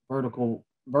you vertical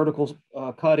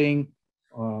cutting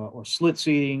or slit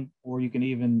seeding, or you can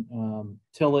even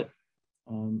till it.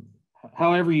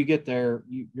 however you get there,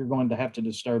 you're going to have to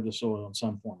disturb the soil in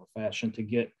some form or fashion to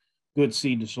get good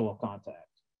seed to soil contact.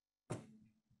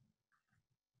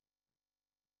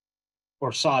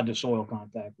 Or sod to soil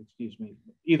contact, excuse me,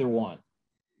 either one.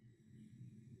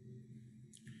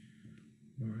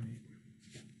 All right.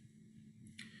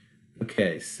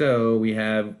 Okay, so we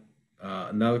have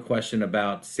another question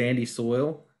about sandy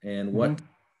soil and what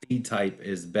seed type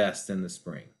is best in the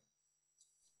spring.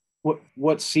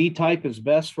 What seed type is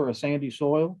best for a sandy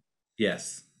soil?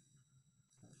 Yes.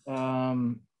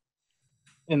 In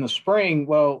the spring,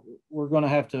 well, we're going to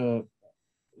have to,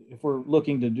 if we're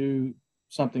looking to do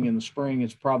something in the spring,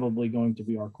 it's probably going to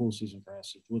be our cool season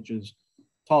grasses, which is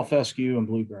tall fescue and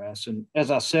bluegrass. And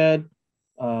as I said,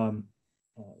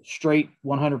 straight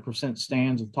 100%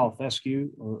 stands of tall fescue,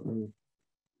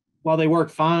 while they work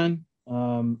fine,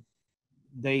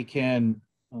 they can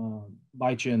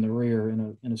bite you in the rear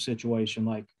in a situation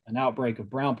like an outbreak of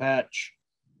brown patch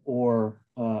or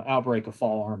outbreak of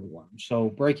fall armyworm. So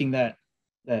breaking that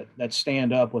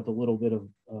stand up with a little bit of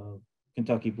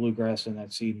Kentucky bluegrass in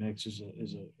that seed mix is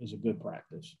a good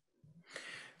practice.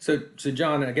 So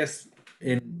John, I guess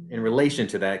in relation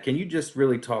to that, can you just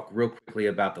really talk real quickly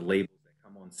about the labels that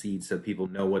come on seeds so people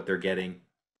know what they're getting?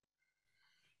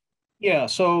 Yeah.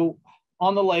 So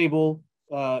on the label,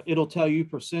 it'll tell you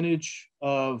percentage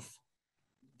of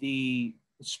the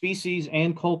species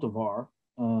and cultivar,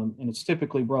 and it's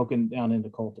typically broken down into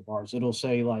cultivars. It'll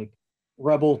say like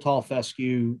Rebel tall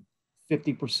fescue,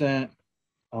 50%,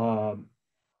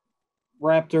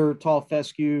 Raptor tall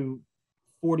fescue,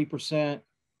 40%,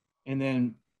 and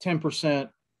then 10%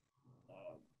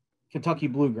 Kentucky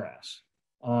bluegrass.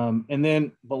 And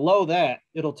then below that,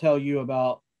 it'll tell you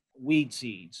about weed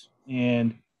seeds.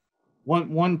 And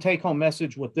one take-home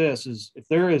message with this is if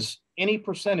there is any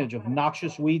percentage of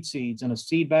noxious weed seeds in a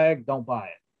seed bag, don't buy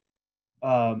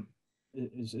it.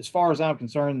 As far as I'm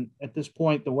concerned, at this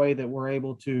point, the way that we're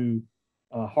able to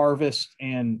harvest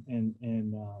and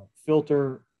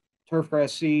filter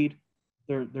turfgrass seed,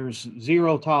 there's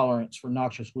zero tolerance for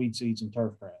noxious weed seeds in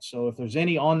turfgrass. So if there's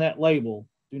any on that label,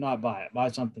 do not buy it. Buy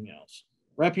something else.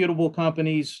 Reputable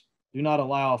companies do not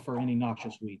allow for any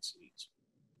noxious weed seeds.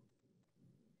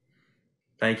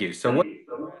 Thank you. So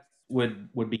what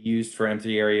would be used for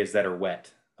empty areas that are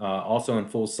wet? Also in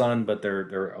full sun, but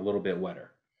they're a little bit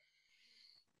wetter.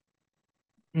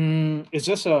 Is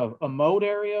this a mowed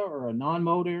area or a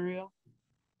non-mowed area?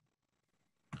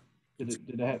 Did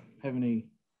it have any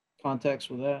context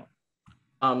with that?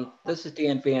 This is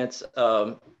Dan Vance.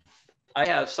 I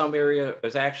have some area, it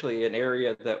was actually an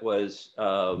area that was,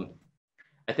 I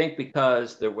think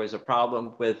because there was a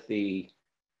problem with the,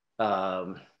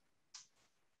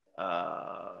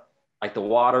 like the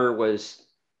water was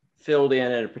filled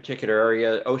in a particular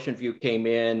area. Ocean View came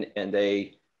in and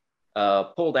they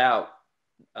pulled out,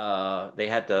 they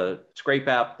had to scrape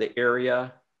out the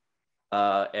area.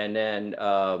 And then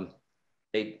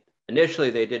initially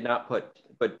they did not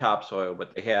put topsoil,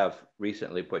 but they have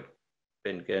recently put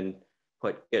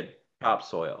good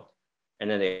topsoil, and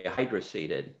then they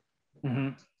hydroseeded.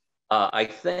 I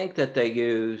think that they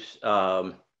use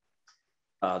the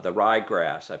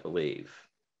ryegrass, I believe.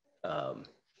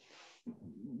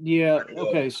 Yeah.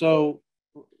 Okay. So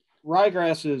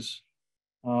ryegrass is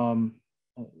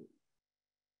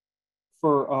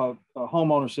for a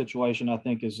homeowner situation, I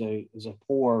think is a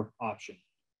poor option.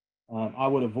 I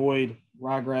would avoid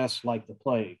ryegrass like the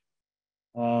plague.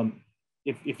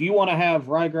 If you want to have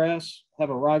ryegrass, have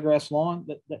a ryegrass lawn,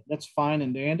 that's fine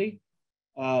and dandy.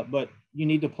 But you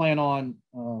need to plan on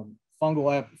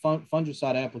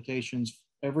fungicide applications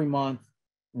every month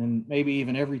and maybe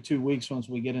even every 2 weeks once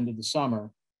we get into the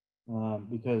summer,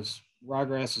 because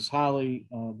ryegrass is highly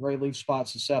gray leaf spot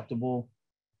susceptible.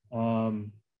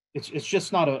 It's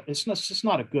just not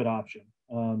a good option.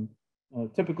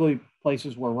 Typically,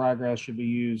 places where ryegrass should be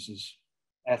used is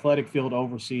athletic field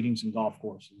overseedings and golf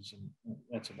courses, and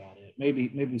that's about it.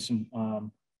 Maybe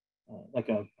some like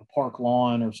a park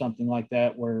lawn or something like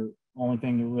that, where the only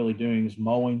thing they're really doing is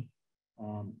mowing.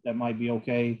 That might be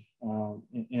okay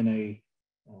in a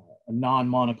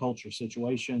non-monoculture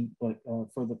situation, but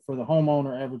for the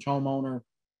homeowner, average homeowner,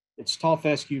 it's tall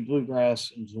fescue,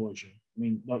 bluegrass, and zoysia. I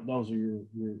mean, those are your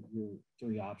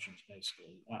three options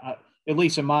basically. At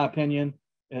least in my opinion,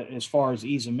 as far as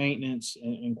ease of maintenance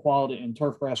and quality and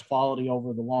turfgrass quality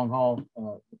over the long haul,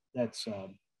 that's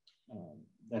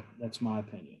my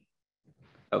opinion.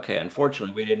 Okay,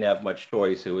 unfortunately, we didn't have much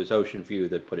choice. It was Ocean View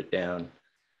that put it down.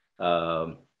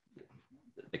 The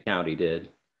county did.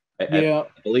 I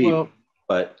believe. Well,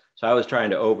 but so I was trying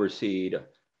to overseed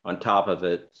on top of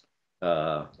it.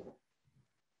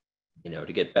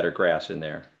 to get better grass in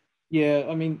there. Yeah,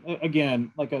 I mean,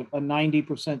 again, like a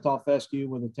 90% tall fescue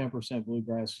with a 10%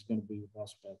 bluegrass is going to be your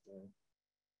best bet there.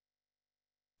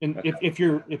 And if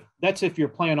you're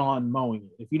planning on mowing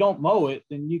it. If you don't mow it,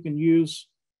 then you can use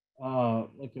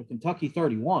like a Kentucky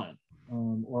 31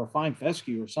 or a fine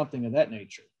fescue or something of that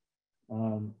nature.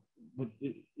 But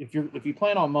if you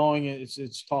plan on mowing it,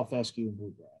 it's tall fescue and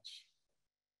bluegrass.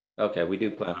 Okay, we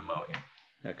do plan on mowing it.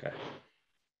 Okay.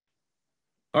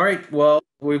 All right. Well,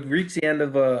 we've reached the end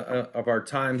of our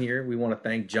time here. We want to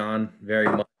thank John very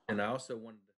much, and I also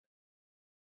wanted to